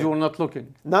 And because I said, you were not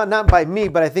looking. Not by me,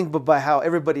 but I think by how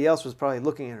everybody else was probably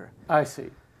looking at her. I see.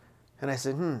 And I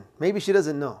said, maybe she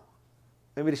doesn't know.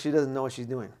 Maybe she doesn't know what she's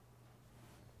doing.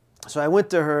 So I went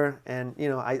to her, and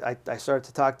I started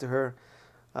to talk to her,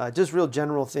 just real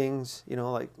general things,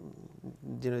 like,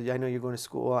 I know you're going to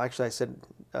school. Actually, I said,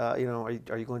 are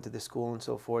you going to this school and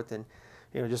so forth, and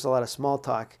just a lot of small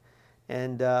talk.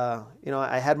 And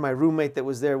I had my roommate that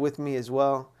was there with me as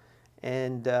well,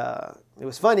 and it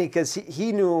was funny because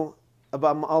he knew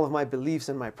about all of my beliefs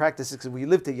and my practices because we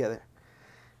lived together.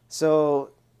 So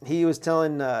he was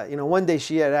telling, one day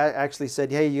she had actually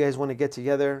said, hey, you guys want to get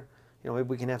together? Maybe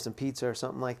we can have some pizza or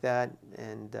something like that.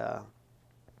 And I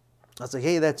was like,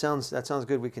 hey, that sounds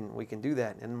good. We can do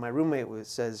that. And my roommate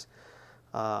says,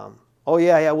 oh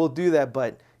yeah, we'll do that,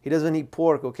 but he doesn't eat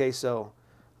pork. Okay, so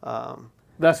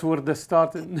that's where they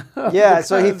started. Yeah,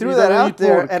 so he threw that out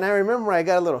there, and I remember I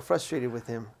got a little frustrated with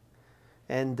him,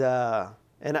 and I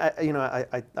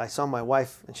saw my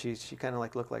wife, and she kind of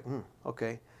like looked like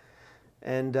okay,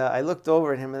 and I looked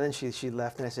over at him, and then she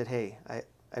left, and I said, hey,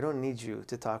 I don't need you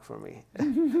to talk for me.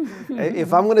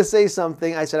 If I'm going to say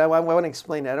something, I said, I want to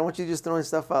explain it. I don't want you just throwing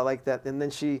stuff out like that. And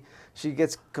then she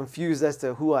gets confused as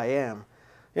to who I am.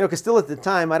 Because still at the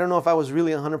time, I don't know if I was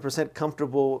really 100%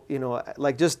 comfortable,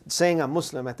 like just saying I'm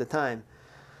Muslim at the time.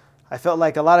 I felt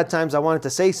like a lot of times I wanted to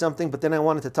say something, but then I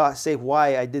wanted to say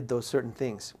why I did those certain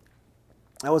things.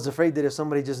 I was afraid that if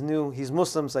somebody just knew he's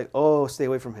Muslim, it's like, oh, stay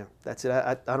away from him. That's it.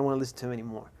 I don't want to listen to him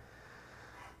anymore.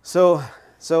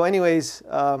 So anyways,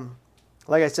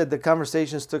 like I said, the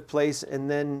conversations took place,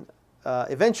 and then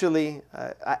eventually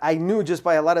I knew just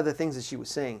by a lot of the things that she was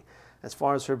saying, as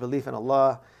far as her belief in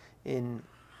Allah, in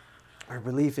her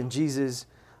belief in Jesus,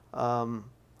 and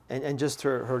just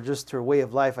her way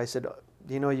of life. I said,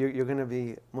 you're going to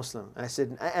be Muslim. And I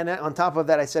said, and on top of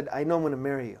that, I said, I know I'm going to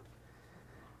marry you.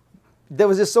 There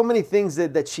was just so many things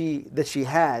that she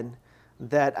had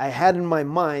that I had in my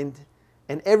mind.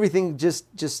 And everything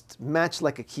just matched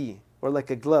like a key or like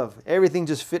a glove. Everything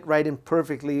just fit right in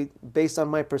perfectly based on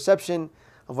my perception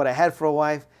of what I had for a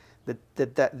wife,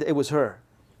 that it was her.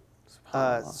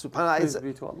 SubhanAllah. Praise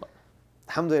be to Allah.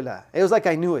 Alhamdulillah. It was like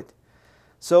I knew it.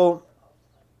 So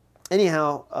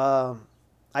anyhow,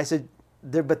 I said,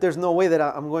 but there's no way that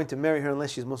I'm going to marry her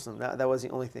unless she's Muslim. That was the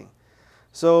only thing.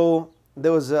 So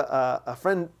there was a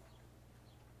friend.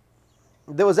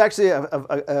 There was actually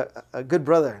a good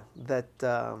brother that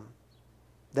I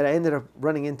ended up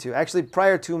running into. Actually,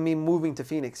 prior to me moving to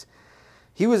Phoenix,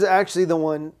 he was actually the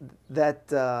one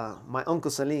that my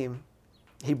uncle Salim,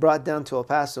 he brought down to El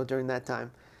Paso during that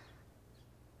time.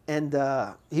 And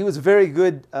he was a very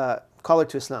good caller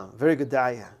to Islam, very good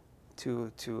da'iyah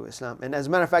to Islam. And as a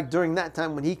matter of fact, during that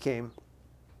time when he came,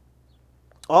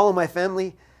 all of my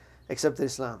family accepted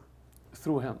Islam.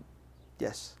 Through him?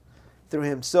 Yes, through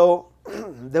him. So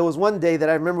there was one day that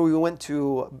I remember we went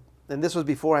to, and this was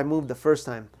before I moved the first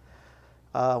time,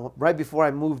 right before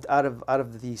I moved out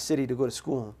of the city to go to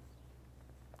school,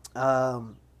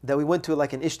 that we went to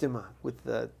like an ijtima with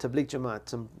the Tabligh Jamaat,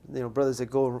 some brothers that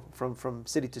go from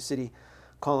city to city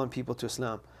calling people to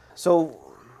Islam.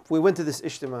 So we went to this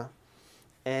ijtima,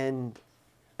 and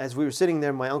as we were sitting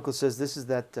there, my uncle says, this is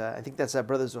that, I think that's that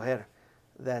brother Zuhair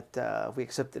that we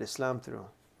accepted Islam through.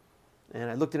 And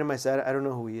I looked at him, I said, I don't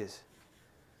know who he is.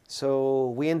 So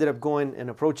we ended up going and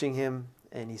approaching him,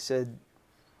 and he said,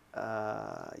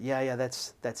 yeah,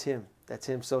 that's him. That's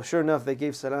him. So sure enough, they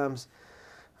gave salams,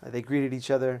 they greeted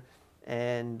each other,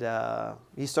 and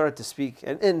he started to speak.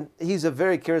 And he's a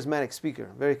very charismatic speaker,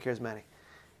 very charismatic.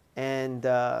 And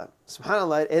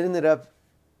subhanAllah, it ended up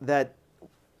that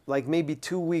like maybe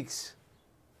 2 weeks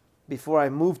before I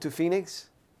moved to Phoenix,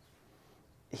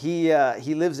 he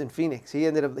lives in Phoenix. He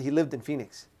lived in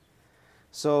Phoenix.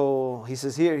 So he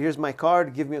says, here's my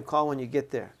card, give me a call when you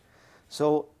get there.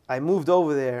 So I moved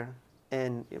over there,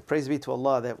 and praise be to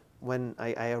Allah that when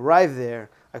I arrived there,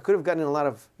 I could have gotten in a lot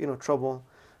of trouble,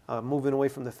 moving away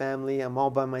from the family. I'm all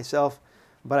by myself.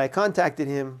 But I contacted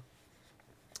him,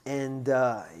 and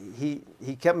he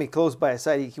kept me close by his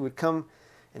side. He would come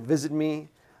and visit me.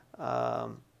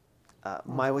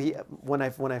 When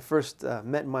I first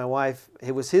met my wife,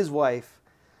 it was his wife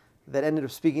that ended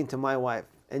up speaking to my wife.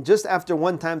 And just after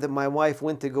one time that my wife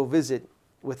went to go visit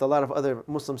with a lot of other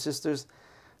Muslim sisters,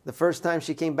 the first time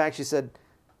she came back, she said,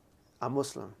 I'm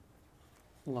Muslim.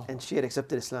 Allah. And she had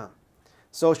accepted Islam.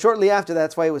 So shortly after,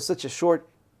 that's why it was such a short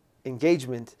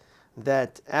engagement,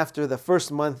 that after the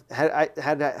first month,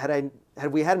 had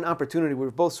we had an opportunity, we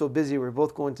were both so busy, we were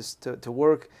both going to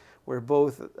work, we were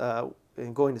both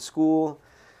going to school,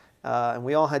 and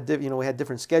we all had we had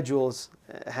different schedules.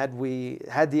 Had we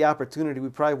had the opportunity, we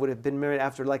probably would have been married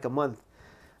after like a month.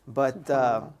 But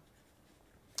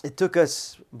it took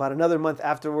us about another month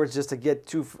afterwards just to get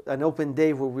to an open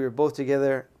day where we were both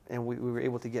together, and we were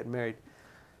able to get married.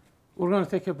 We're going to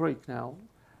take a break now,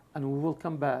 and we will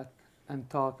come back and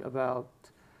talk about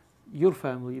your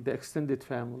family, the extended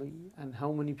family, and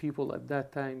how many people at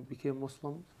that time became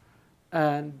Muslims,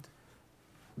 and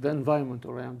the environment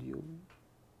around you,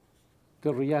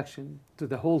 the reaction to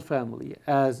the whole family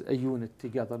as a unit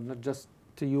together, not just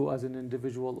to you as an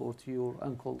individual or to your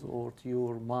uncles or to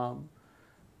your mom.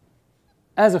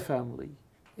 As a family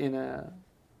in a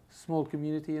small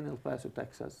community in El Paso,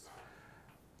 Texas,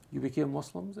 you became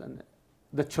Muslims, and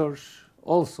the church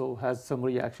also has some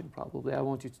reaction probably. I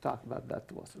want you to talk about that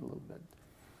to us a little bit.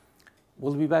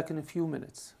 We'll be back in a few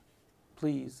minutes.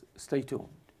 Please stay tuned.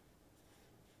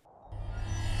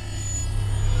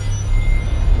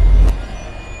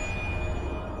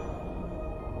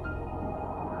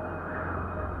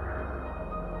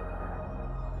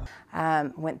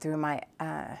 Went through my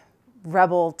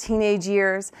rebel teenage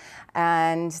years,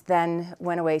 and then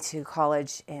went away to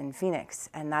college in Phoenix,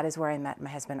 and that is where I met my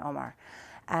husband, Omar.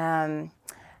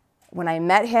 When I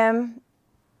met him,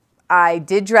 I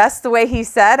did dress the way he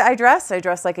said I dressed. I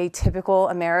dressed like a typical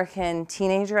American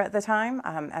teenager at the time,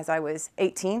 as I was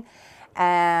 18.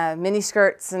 Mini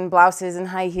skirts and blouses and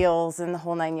high heels and the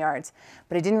whole 9 yards.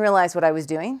 But I didn't realize what I was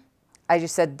doing. I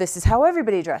just said, this is how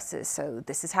everybody dresses, so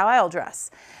this is how I'll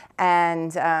dress.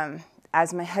 And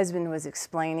as my husband was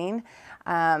explaining,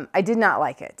 I did not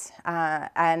like it.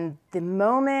 And the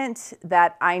moment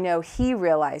that I know he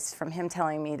realized from him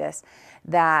telling me this,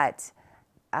 that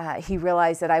he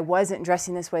realized that I wasn't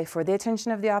dressing this way for the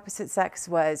attention of the opposite sex,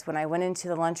 was when I went into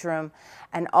the lunchroom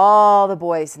and all the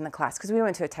boys in the class, because we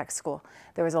went to a tech school,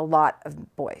 there was a lot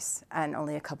of boys and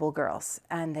only a couple girls.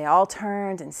 And they all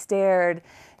turned and stared.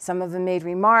 Some of them made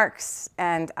remarks,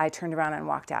 and I turned around and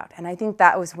walked out. And I think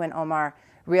that was when Omar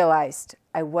realized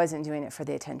I wasn't doing it for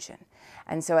the attention.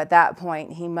 And so at that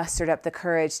point, he mustered up the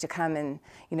courage to come and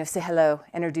say hello,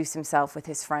 introduce himself with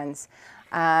his friends.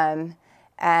 Really,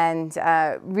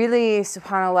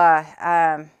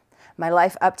 subhanAllah, my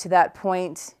life up to that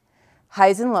point,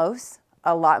 highs and lows,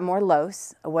 a lot more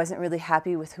lows. I wasn't really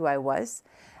happy with who I was.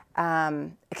 I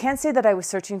can't say that I was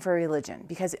searching for a religion,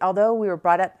 because although we were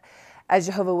brought up as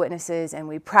Jehovah's Witnesses and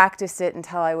we practiced it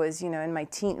until I was, in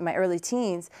my early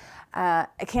teens, I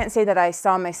can't say that I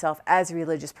saw myself as a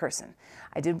religious person.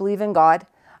 I did believe in God,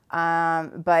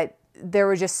 but there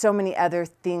were just so many other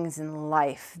things in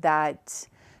life that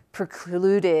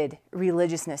precluded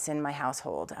religiousness in my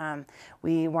household.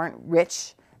 We weren't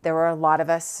rich. There were a lot of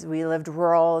us. We lived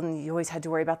rural, and you always had to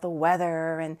worry about the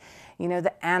weather and,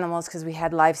 the animals, because we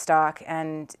had livestock.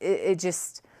 And it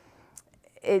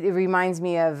reminds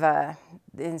me of,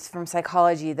 from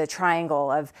psychology, the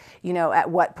triangle of, at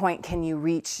what point can you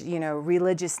reach,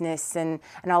 religiousness and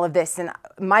all of this. And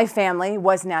my family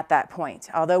wasn't at that point.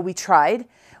 Although we tried,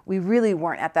 we really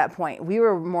weren't at that point. We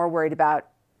were more worried about,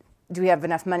 do we have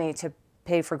enough money to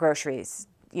pay for groceries?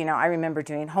 I remember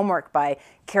doing homework by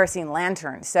kerosene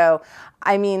lanterns. So,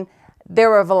 there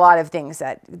were a lot of things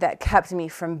that kept me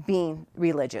from being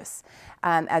religious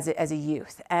as a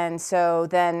youth. And so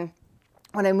then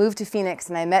when I moved to Phoenix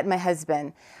and I met my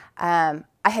husband, I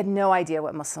had no idea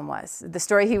what Muslim was. The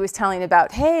story he was telling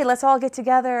about, hey, let's all get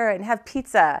together and have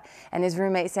pizza, and his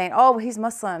roommate saying, oh, well, he's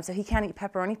Muslim, so he can't eat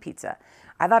pepperoni pizza.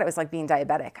 I thought it was like being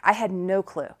diabetic. I had no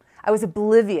clue. I was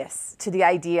oblivious to the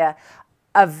idea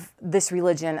of this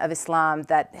religion of Islam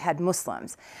that had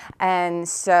Muslims. And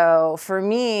so for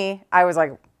me, I was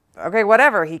like, okay,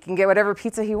 whatever, he can get whatever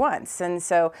pizza he wants. And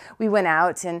so we went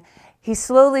out, and he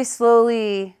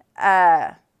slowly,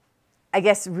 I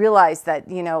guess, realized that,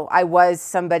 you know, I was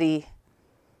somebody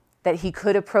that he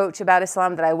could approach about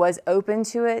Islam, that I was open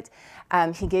to it.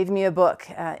 He gave me a book,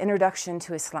 Introduction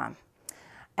to Islam.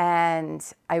 And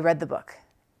I read the book.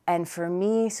 And for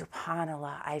me,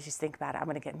 subhanAllah, I just think about it, I'm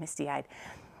going to get misty-eyed.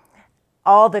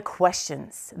 All the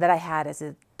questions that I had as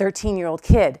a 13-year-old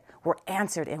kid were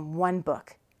answered in one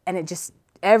book. And it just,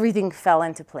 everything fell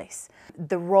into place.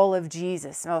 The role of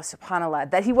Jesus, oh,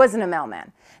 subhanAllah, that he wasn't a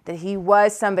mailman, that he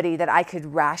was somebody that I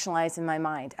could rationalize in my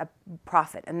mind, a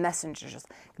prophet, a messenger, just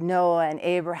Noah and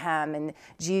Abraham and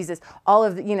Jesus, all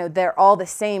of, you know, they're all the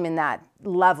same in that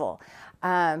level,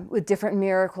 with different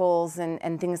miracles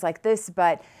and things like this,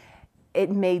 but it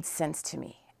made sense to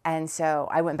me. And so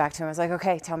I went back to him, I was like,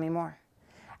 okay, tell me more.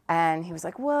 And he was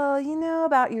like, well, you know,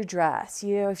 about your dress.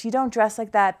 You know, if you don't dress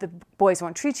like that, the boys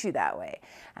won't treat you that way.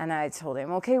 And I told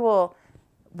him, okay, well,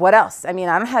 what else? I mean,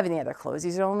 I don't have any other clothes.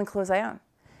 These are the only clothes I own.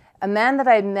 A man that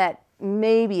I met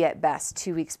maybe at best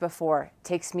 2 weeks before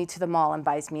takes me to the mall and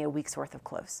buys me a week's worth of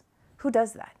clothes. Who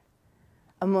does that?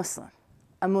 A Muslim.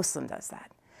 A Muslim does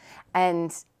that.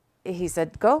 And he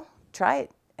said, go, try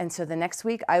it. And so the next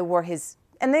week I wore his,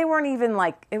 and they weren't even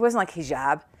like, it wasn't like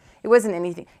hijab. It wasn't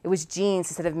anything. It was jeans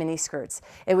instead of mini skirts.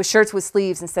 It was shirts with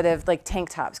sleeves instead of like tank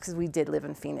tops, because we did live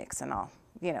in Phoenix and all,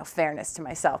 you know, fairness to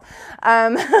myself.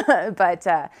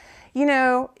 But, you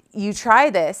know, you try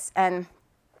this and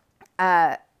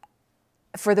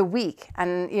for the week,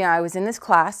 and, you know, I was in this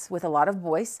class with a lot of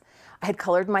boys. I had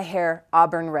colored my hair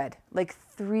auburn red, like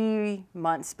 3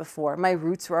 months before. My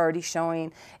roots were already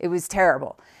showing. It was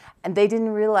terrible. And they didn't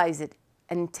realize it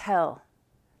until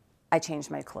I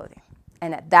changed my clothing.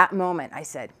 And at that moment, I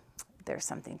said, there's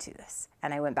something to this.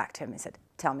 And I went back to him and said,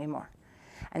 tell me more.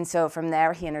 And so from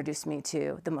there, he introduced me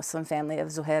to the Muslim family of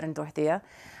Zuhair and Dorothea.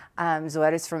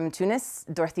 Zuhair is from Tunis.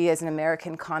 Dorothea is an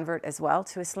American convert as well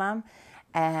to Islam.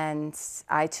 And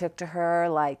I took to her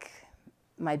like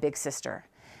my big sister.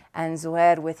 And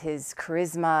Zuhair, with his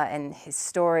charisma and his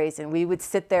stories, and we would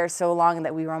sit there so long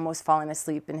that we were almost falling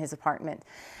asleep in his apartment.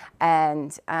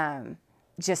 And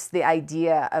just the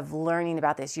idea of learning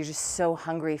about this, you're just so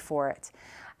hungry for it.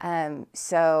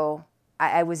 So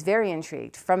I was very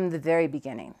intrigued from the very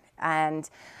beginning. And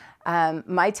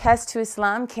my test to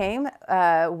Islam came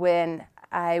when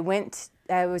I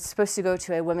was supposed to go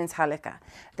to a women's halakha.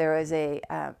 There was a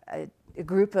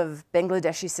group of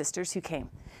Bangladeshi sisters who came,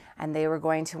 and they were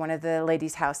going to one of the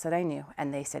ladies' house that I knew,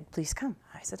 and they said, please come.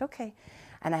 I said, okay.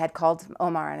 And I had called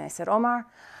Omar, and I said, Omar,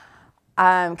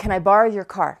 can I borrow your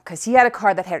car? Because he had a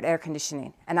car that had air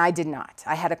conditioning, and I did not.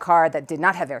 I had a car that did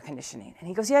not have air conditioning. And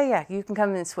he goes, yeah, you can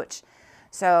come in and switch.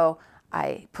 So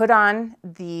I put on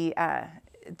the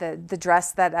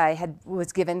dress that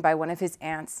was given by one of his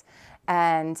aunts,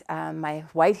 and my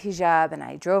white hijab, and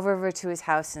I drove over to his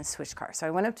house and switched cars. So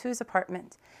I went up to his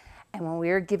apartment, and when we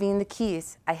were giving the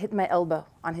keys, I hit my elbow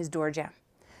on his door jamb.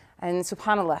 And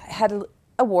subhanAllah, I had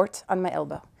a wart on my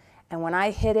elbow. And when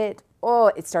I hit it, oh,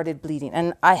 it started bleeding.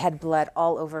 And I had blood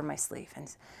all over my sleeve.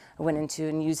 And I went into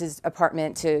and used his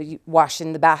apartment to wash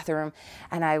in the bathroom.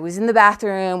 And I was in the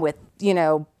bathroom with, you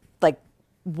know, like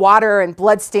water and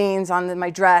blood stains on my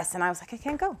dress. And I was like, I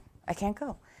can't go. I can't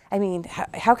go. I mean,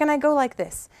 how can I go like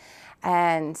this?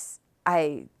 And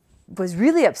I was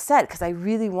really upset because I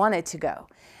really wanted to go.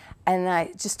 And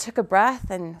I just took a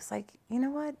breath and was like, you know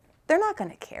what? They're not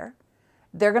going to care.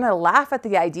 They're going to laugh at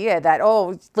the idea that,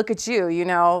 oh, look at you, you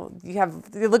know,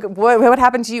 look at what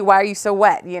happened to you. Why are you so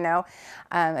wet, you know?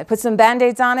 I put some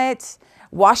Band-Aids on it,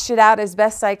 washed it out as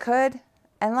best I could,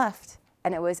 and left.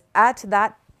 And it was at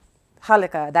that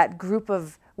halakha, that group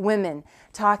of women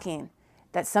talking,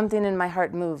 that something in my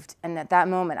heart moved. And at that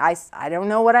moment, I don't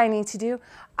know what I need to do.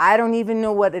 I don't even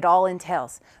know what it all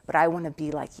entails, but I want to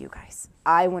be like you guys.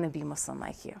 I want to be Muslim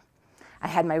like you. I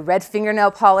had my red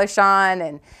fingernail polish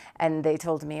on, and they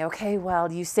told me, okay,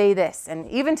 well, you say this. And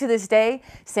even to this day,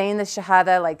 saying the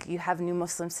Shahada, like you have new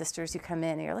Muslim sisters who come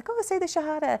in, and you're like, oh, say the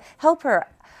Shahada, help her.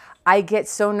 I get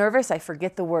so nervous, I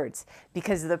forget the words,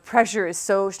 because the pressure is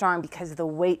so strong because of the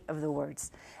weight of the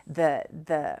words.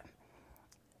 The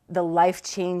the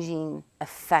life-changing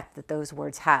effect that those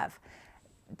words have.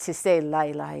 To say La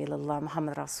ilaha illallah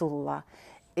Muhammad Rasulullah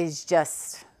is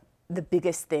just the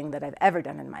biggest thing that I've ever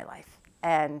done in my life.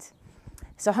 And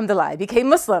so alhamdulillah, I became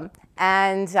Muslim.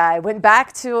 And I went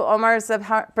back to Omar's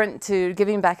apartment to give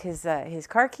him back his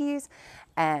car keys.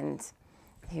 And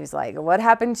he was like, what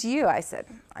happened to you? I said,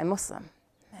 I'm Muslim.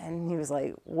 And he was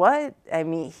like, what? I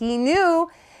mean, he knew,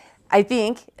 I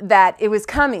think, that it was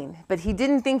coming, but he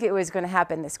didn't think it was going to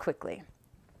happen this quickly.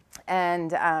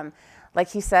 And like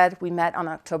he said, we met on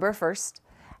October 1st,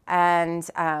 and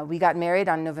we got married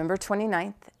on November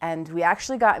 29th, and we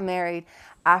actually got married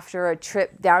after a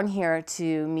trip down here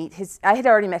to meet I had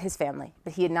already met his family,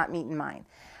 but he had not met mine.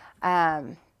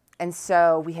 And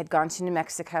so we had gone to New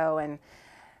Mexico, and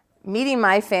meeting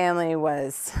my family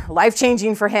was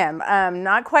life-changing for him.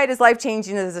 Not quite as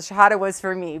life-changing as the Shahada was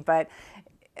for me, but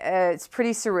it's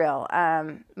pretty surreal.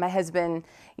 My husband,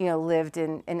 lived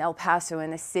in El Paso, in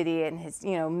the city, and his,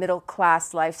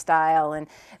 middle-class lifestyle, and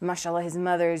mashallah, his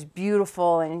mother is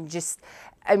beautiful, and just,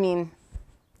 I mean,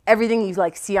 everything you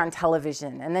see on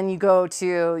television. And then you go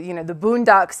to, the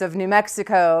boondocks of New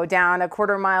Mexico, down a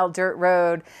quarter-mile dirt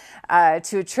road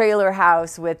to a trailer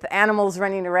house with animals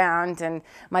running around, and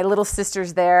my little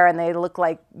sister's there, and they look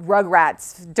like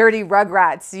rugrats, dirty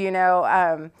rugrats,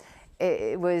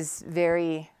 It was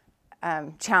very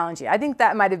challenging. I think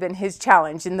that might have been his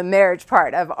challenge in the marriage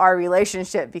part of our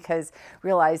relationship, because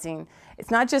realizing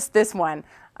it's not just this one,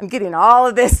 I'm getting all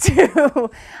of this too.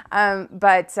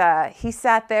 But he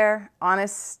sat there,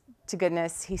 honest to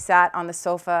goodness, he sat on the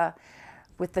sofa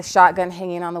with the shotgun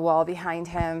hanging on the wall behind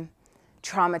him,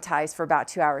 traumatized for about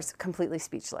 2 hours, completely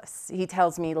speechless. He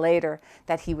tells me later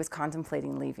that he was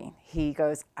contemplating leaving. He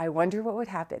goes, I wonder what would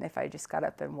happen if I just got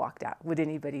up and walked out. Would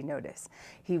anybody notice?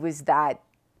 He was that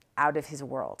out of his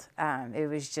world. It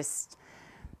was just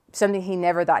something he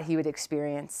never thought he would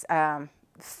experience.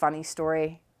 Funny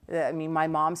story. I mean, my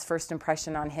mom's first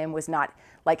impression on him was not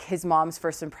like his mom's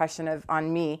first impression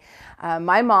on me.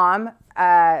 My mom,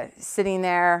 sitting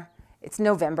there, it's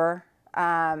November,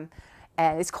 and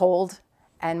it's cold,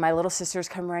 and my little sisters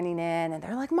come running in, and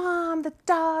they're like, Mom, the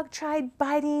dog tried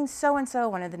biting so-and-so,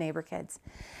 one of the neighbor kids.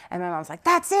 And my mom's like,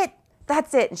 that's it.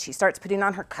 That's it. And she starts putting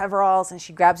on her coveralls, and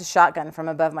she grabs a shotgun from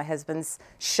above my husband's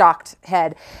shocked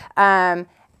head. And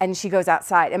she goes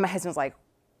outside, and my husband's like,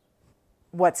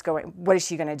 what is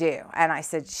she going to do? And I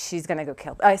said, she's going to go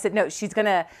kill. I said, no, she's going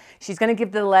to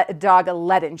give the dog a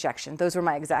lead injection. Those were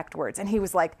my exact words. And he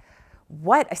was like,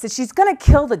 what? I said, she's going to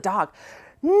kill the dog.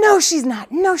 No, she's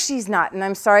not. No, she's not. And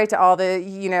I'm sorry to all the,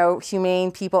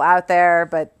 humane people out there,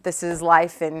 but this is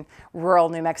life in rural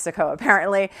New Mexico,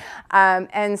 apparently.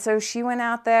 And so she went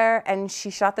out there and she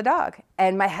shot the dog.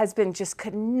 And my husband just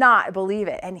could not believe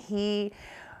it. And he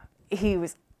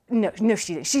was, no,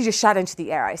 she didn't. She just shot into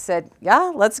the air. I said,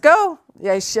 yeah, let's go.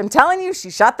 Yeah, I'm telling you, she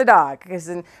shot the dog. Because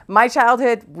in my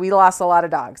childhood, we lost a lot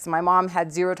of dogs. My mom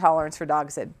had zero tolerance for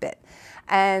dogs that bit.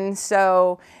 And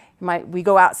so we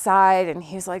go outside, and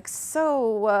he's like,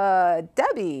 so,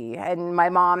 Debbie. And my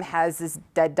mom has this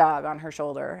dead dog on her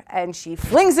shoulder, and she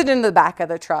flings it in the back of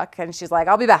the truck, and she's like,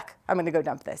 I'll be back. I'm going to go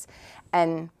dump this.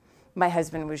 And my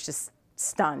husband was just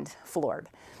stunned, floored.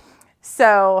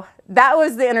 So that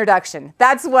was the introduction.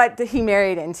 That's what he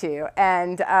married into.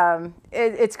 And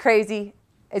it's crazy.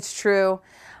 It's true.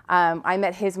 I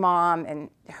met his mom and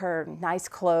her nice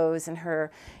clothes and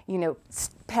her,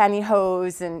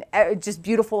 pantyhose and just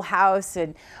beautiful house,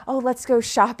 and, oh, let's go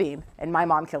shopping. And my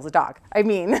mom kills a dog. I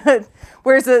mean,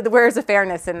 where's the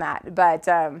fairness in that? But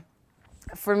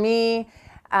for me,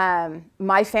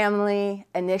 my family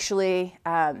initially,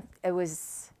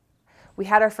 we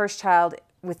had our first child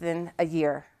within a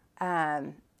year.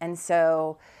 And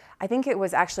so I think it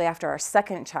was actually after our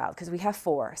second child, because we have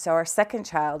 4. So our second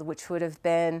child, which would have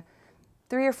been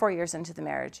 3 or 4 years into the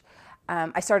marriage,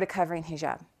 I started covering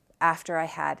hijab after I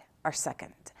had our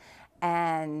second.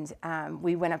 And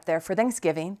we went up there for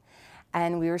Thanksgiving,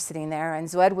 and we were sitting there, and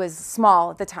Zued was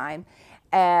small at the time,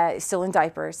 still in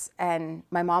diapers, and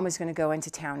my mom was going to go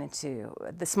into town, into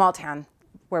the small town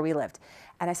where we lived.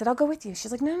 And I said, I'll go with you.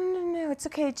 She's like, no, it's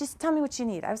okay. Just tell me what you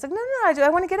need. I was like, no, I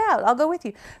want to get out. I'll go with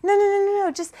you.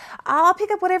 No, just, I'll pick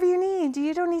up whatever you need.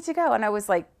 You don't need to go. And I was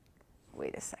like,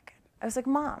 wait a second. I was like,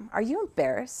 Mom, are you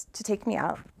embarrassed to take me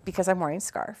out because I'm wearing a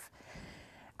scarf?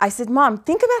 I said, Mom,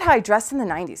 think about how I dressed in the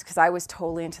 90s, because I was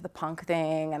totally into the punk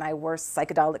thing, and I wore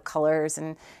psychedelic colors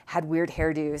and had weird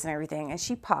hairdos and everything. And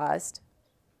she paused.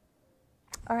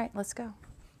 All right, let's go.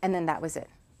 And then that was it.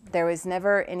 There was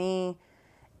never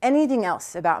anything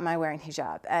else about my wearing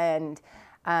hijab. And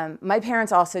my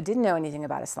parents also didn't know anything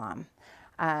about Islam.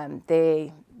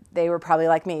 They were probably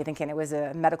like me, thinking it was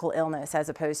a medical illness as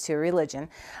opposed to a religion.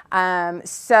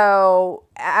 So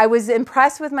I was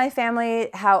impressed with my family,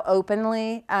 how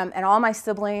openly, and all my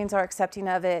siblings are accepting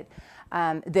of it,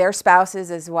 their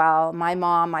spouses as well, my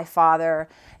mom, my father.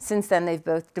 Since then, they've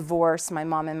both divorced, my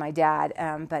mom and my dad,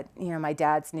 but my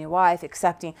dad's new wife,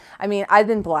 accepting. I mean, I've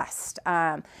been blessed.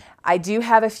 I do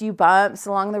have a few bumps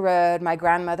along the road. My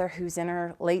grandmother, who's in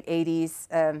her late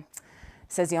 80s,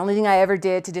 says the only thing I ever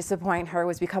did to disappoint her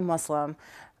was become Muslim,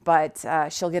 but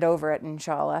she'll get over it,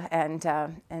 inshallah.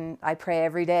 And I pray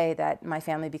every day that my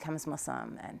family becomes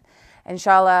Muslim. And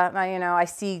inshallah, I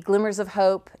see glimmers of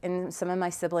hope in some of my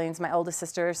siblings. My oldest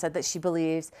sister said that she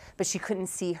believes, but she couldn't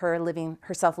see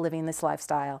herself living this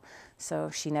lifestyle, so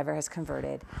she never has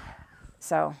converted.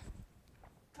 So,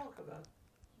 talk about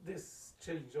this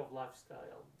change of lifestyle.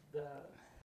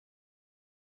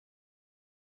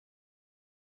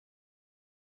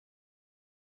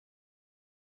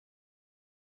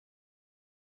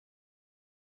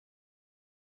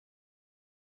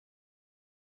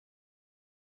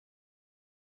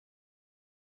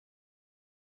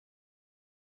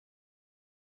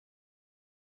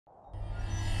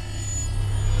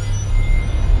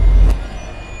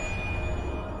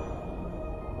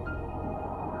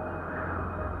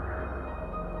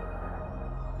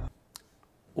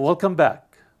 Welcome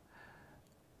back.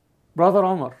 Brother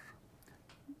Omar,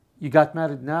 you got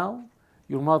married now,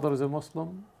 your mother is a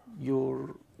Muslim,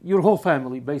 your whole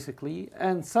family basically,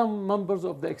 and some members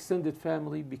of the extended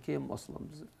family became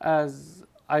Muslims. As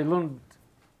I learned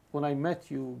when I met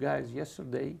you guys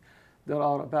yesterday, there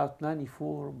are about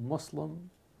 94 Muslim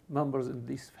members in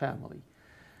this family.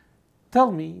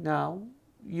 Tell me now,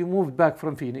 you moved back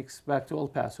from Phoenix, back to El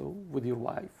Paso with your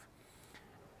wife,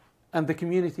 and the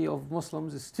community of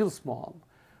Muslims is still small.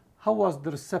 How was the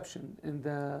reception in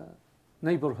the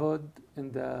neighborhood,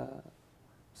 in the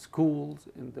schools,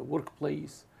 in the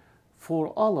workplace for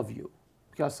all of you?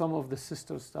 Because some of the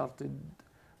sisters started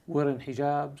wearing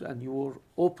hijabs and you were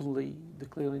openly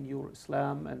declaring your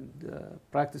Islam and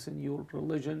practicing your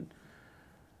religion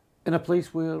in a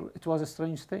place where it was a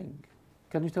strange thing.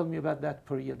 Can you tell me about that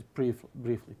period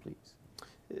briefly, please?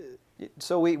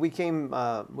 So we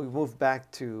moved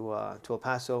back to El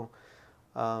Paso,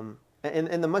 and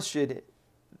in the masjid,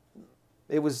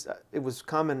 it was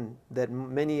common that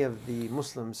many of the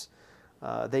Muslims,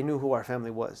 they knew who our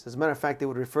family was. As a matter of fact, they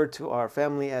would refer to our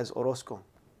family as Orozco,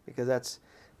 because that's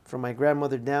from my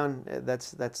grandmother down.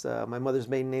 That's my mother's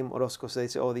maiden name, Orozco. So they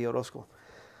say, "Oh, the Orozco."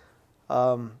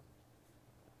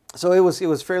 So it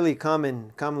was fairly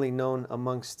commonly known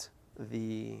amongst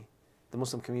the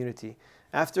Muslim community.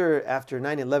 After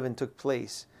 9/11 took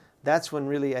place, that's when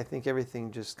really I think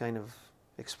everything just kind of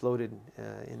exploded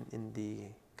in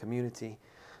the community.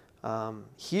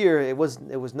 Here it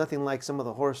was nothing like some of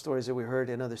the horror stories that we heard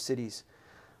in other cities.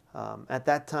 At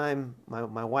that time,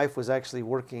 my wife was actually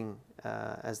working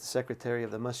as the secretary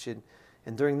of the masjid,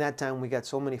 and during that time we got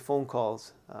so many phone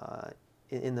calls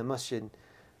in the masjid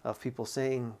of people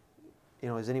saying,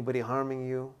 is anybody harming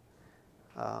you?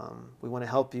 We want to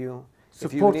help you.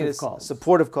 Supportive calls.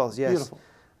 Supportive calls, yes. Beautiful.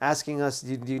 Asking us,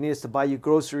 do you need us to buy you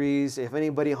groceries? If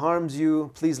anybody harms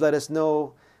you, please let us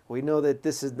know. We know that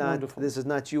this is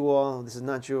not you all. This is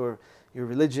not your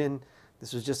religion.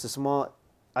 This was just a small,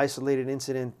 isolated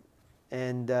incident.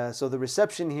 And so the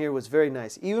reception here was very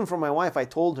nice. Even for my wife, I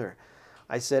told her,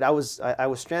 I said I was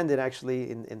stranded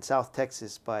actually in South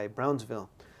Texas by Brownsville.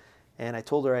 And I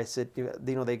told her, I said,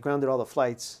 they grounded all the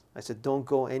flights. I said, don't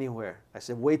go anywhere. I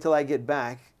said, wait till I get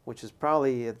back, which is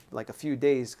probably like a few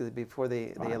days before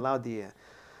they allowed the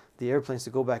airplanes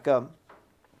to go back up.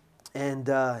 And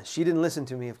she didn't listen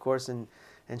to me, of course, and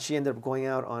she ended up going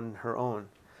out on her own.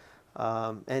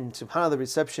 And subhanAllah, the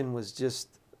reception was just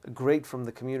great from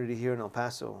the community here in El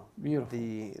Paso. Beautiful.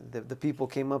 The people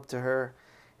came up to her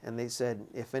and they said,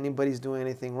 if anybody's doing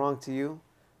anything wrong to you,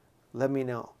 let me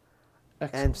know.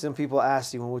 Excellent. And some people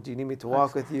asked you, well, do you need me to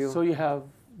walk with you? So you have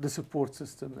the support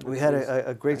system. We had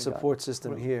a great support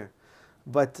system here.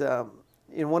 But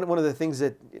one of the things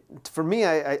that, for me,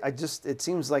 it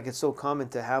seems like it's so common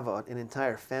to have an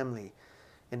entire family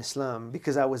in Islam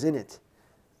because I was in it.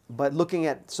 But looking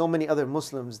at so many other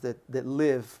Muslims that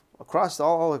live across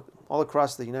all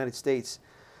across the United States,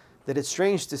 that it's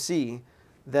strange to see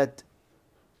that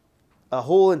a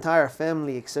whole entire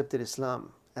family accepted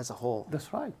Islam as a whole.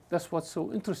 That's right. That's what's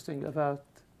so interesting about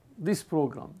this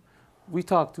program. We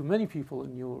talk to many people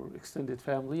in your extended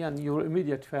family and your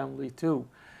immediate family too.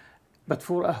 But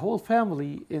for a whole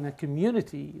family in a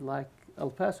community like El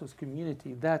Paso's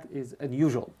community, that is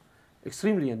unusual,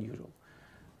 extremely unusual.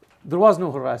 There was no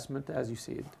harassment, as you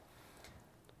said.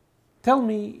 Tell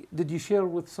me, did you share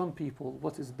with some people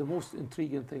what is the most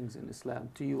intriguing things in Islam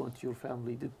to you and to your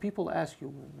family? Did people ask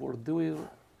you, were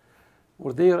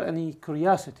there any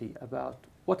curiosity about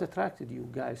what attracted you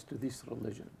guys to this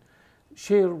religion?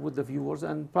 Share with the viewers,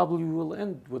 and probably we will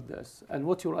end with this. And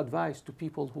what's your advice to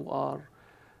people who are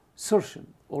searching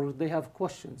or they have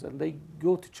questions and they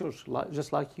go to church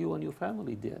just like you and your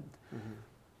family did? Mm-hmm.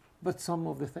 But some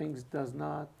of the things does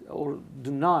not or do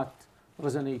not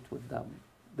resonate with them.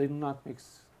 They do not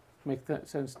make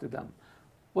sense to them.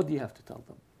 What do you have to tell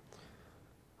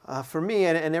them? For me,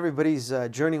 and everybody's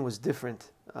journey was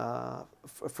different.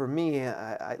 For me,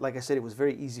 like I said, it was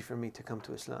very easy for me to come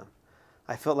to Islam.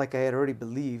 I felt like I had already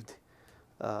believed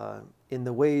in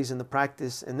the ways and the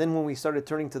practice. And then when we started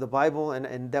turning to the Bible,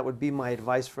 and that would be my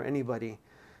advice for anybody,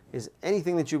 is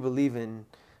anything that you believe in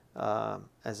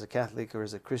as a Catholic or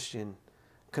as a Christian,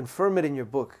 confirm it in your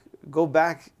book. Go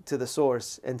back to the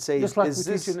source and say, just like is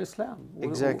we this teach in Islam.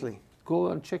 Exactly. Go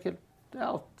and check it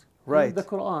out. Right. Read the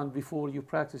Quran before you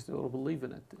practice it or believe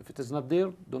in it. If it is not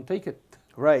there, don't take it.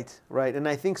 Right, right. And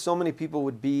I think so many people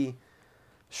would be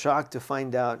shocked to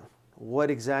find out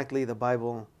what exactly the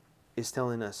Bible is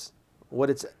telling us, what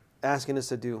it's asking us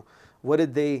to do. What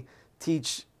did they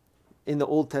teach in the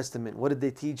Old Testament? What did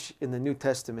they teach in the New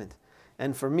Testament?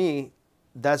 And for me,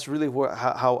 that's really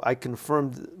how I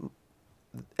confirmed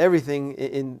everything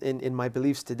in my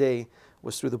beliefs today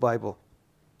was through the Bible.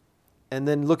 And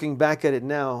then looking back at it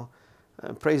now,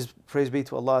 praise be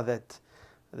to Allah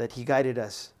that He guided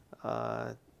us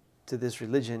to this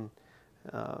religion,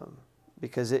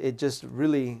 because it just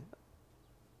really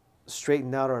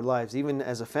straightened out our lives, even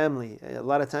as a family. A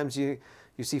lot of times you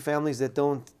see families that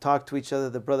don't talk to each other.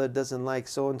 The brother doesn't like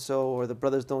so-and-so, or the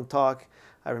brothers don't talk.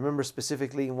 I remember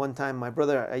specifically one time my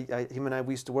brother, him and I,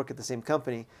 we used to work at the same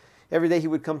company. Every day he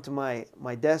would come to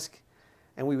my desk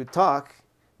and we would talk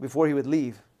before he would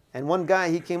leave. And one guy,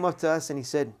 he came up to us and he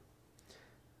said,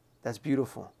 "That's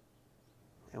beautiful."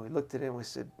 And we looked at him and we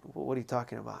said, "Well, what are you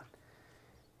talking about?"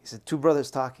 He said, "Two brothers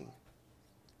talking."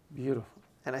 Beautiful.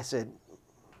 And I said,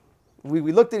 we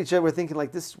looked at each other, we're thinking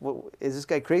like, is this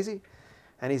guy crazy?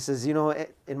 And he says, "You know,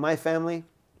 in my family,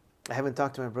 I haven't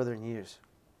talked to my brother in years."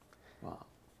 Wow.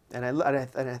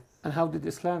 And how did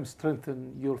Islam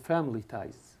strengthen your family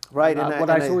ties? Right. What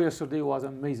I saw yesterday was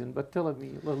amazing, but tell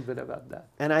me a little bit about that.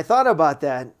 And I thought about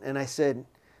that, and I said,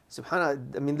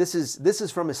 SubhanAllah, I mean, this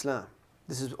is from Islam.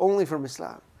 This is only from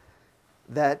Islam,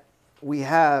 that we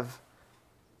have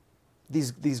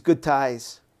these good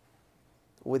ties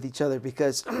with each other,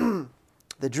 because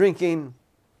the drinking,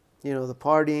 the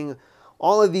partying,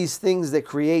 all of these things that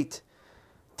create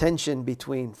tension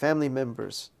between family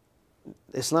members,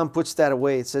 Islam puts that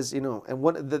away. It says,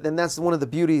 and that's one of the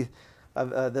beauty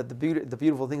of the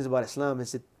beautiful things about Islam,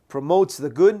 is it promotes the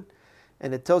good,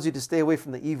 and it tells you to stay away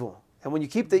from the evil. And when you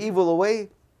keep the evil away,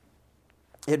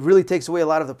 it really takes away a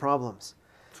lot of the problems.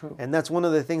 True. And that's one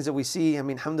of the things that we see. I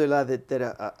mean, alhamdulillah,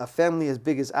 that a family as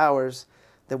big as ours,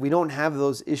 that we don't have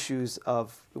those issues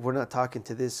of, we're not talking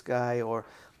to this guy, or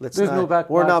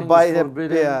we're not buying,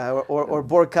 or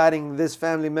boycotting this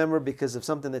family member because of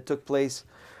something that took place.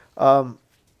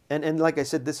 And like I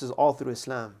said, this is all through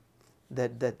Islam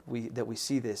that we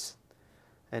see this.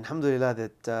 And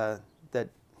alhamdulillah that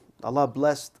Allah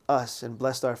blessed us and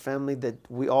blessed our family, that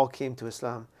we all came to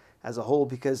Islam as a whole,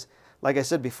 because like I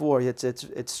said before,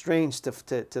 it's strange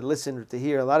to listen, to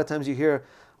hear. A lot of times you hear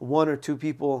one or two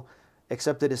people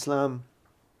accepted Islam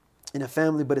in a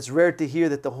family, but it's rare to hear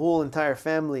that the whole entire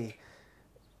family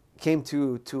came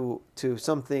to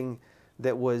something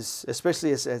that was,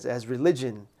 especially as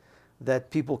religion, that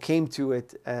people came to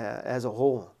it as a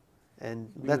whole.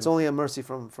 And that's only a mercy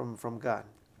from God.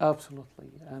 Absolutely,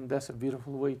 and that's a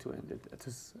beautiful way to end it. It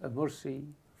is a mercy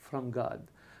from God.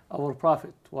 Our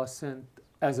Prophet was sent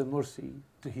as a mercy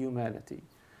to humanity.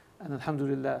 And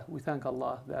alhamdulillah, we thank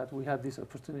Allah that we had this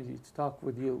opportunity to talk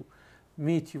with you,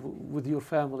 meet you with your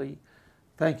family.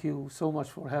 Thank you so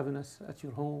much for having us at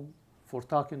your home, for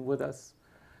talking with us.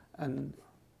 And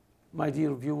my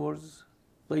dear viewers,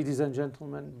 ladies and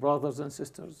gentlemen, brothers and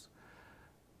sisters,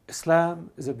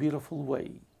 Islam is a beautiful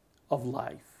way of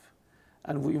life.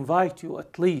 And we invite you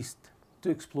at least to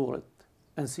explore it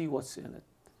and see what's in it.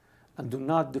 And do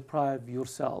not deprive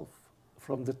yourself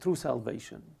from the true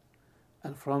salvation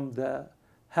and from the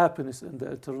happiness in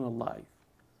the eternal life.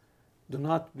 Do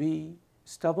not be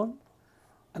stubborn,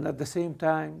 and at the same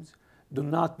time, do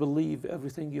not believe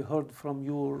everything you heard from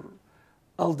your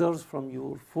elders, from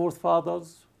your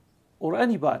forefathers, or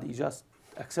anybody. Just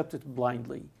accept it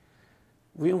blindly.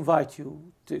 We invite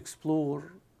you to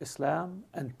explore Islam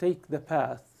and take the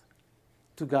path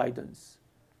to guidance,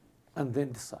 and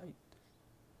then decide.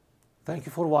 Thank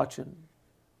you for watching,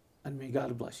 and may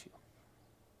God bless you.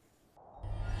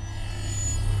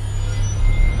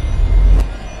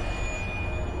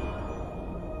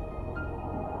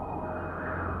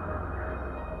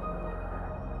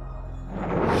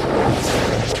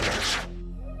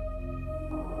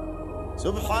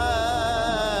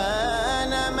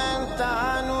 سبحان من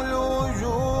تعن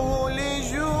الوجوه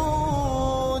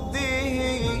لجوده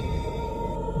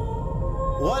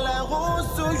وله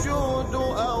سجود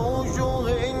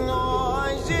أوجه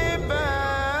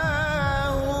عجباه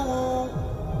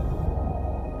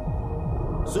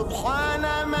سبحان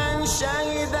من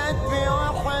شهدت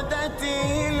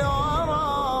بوحدته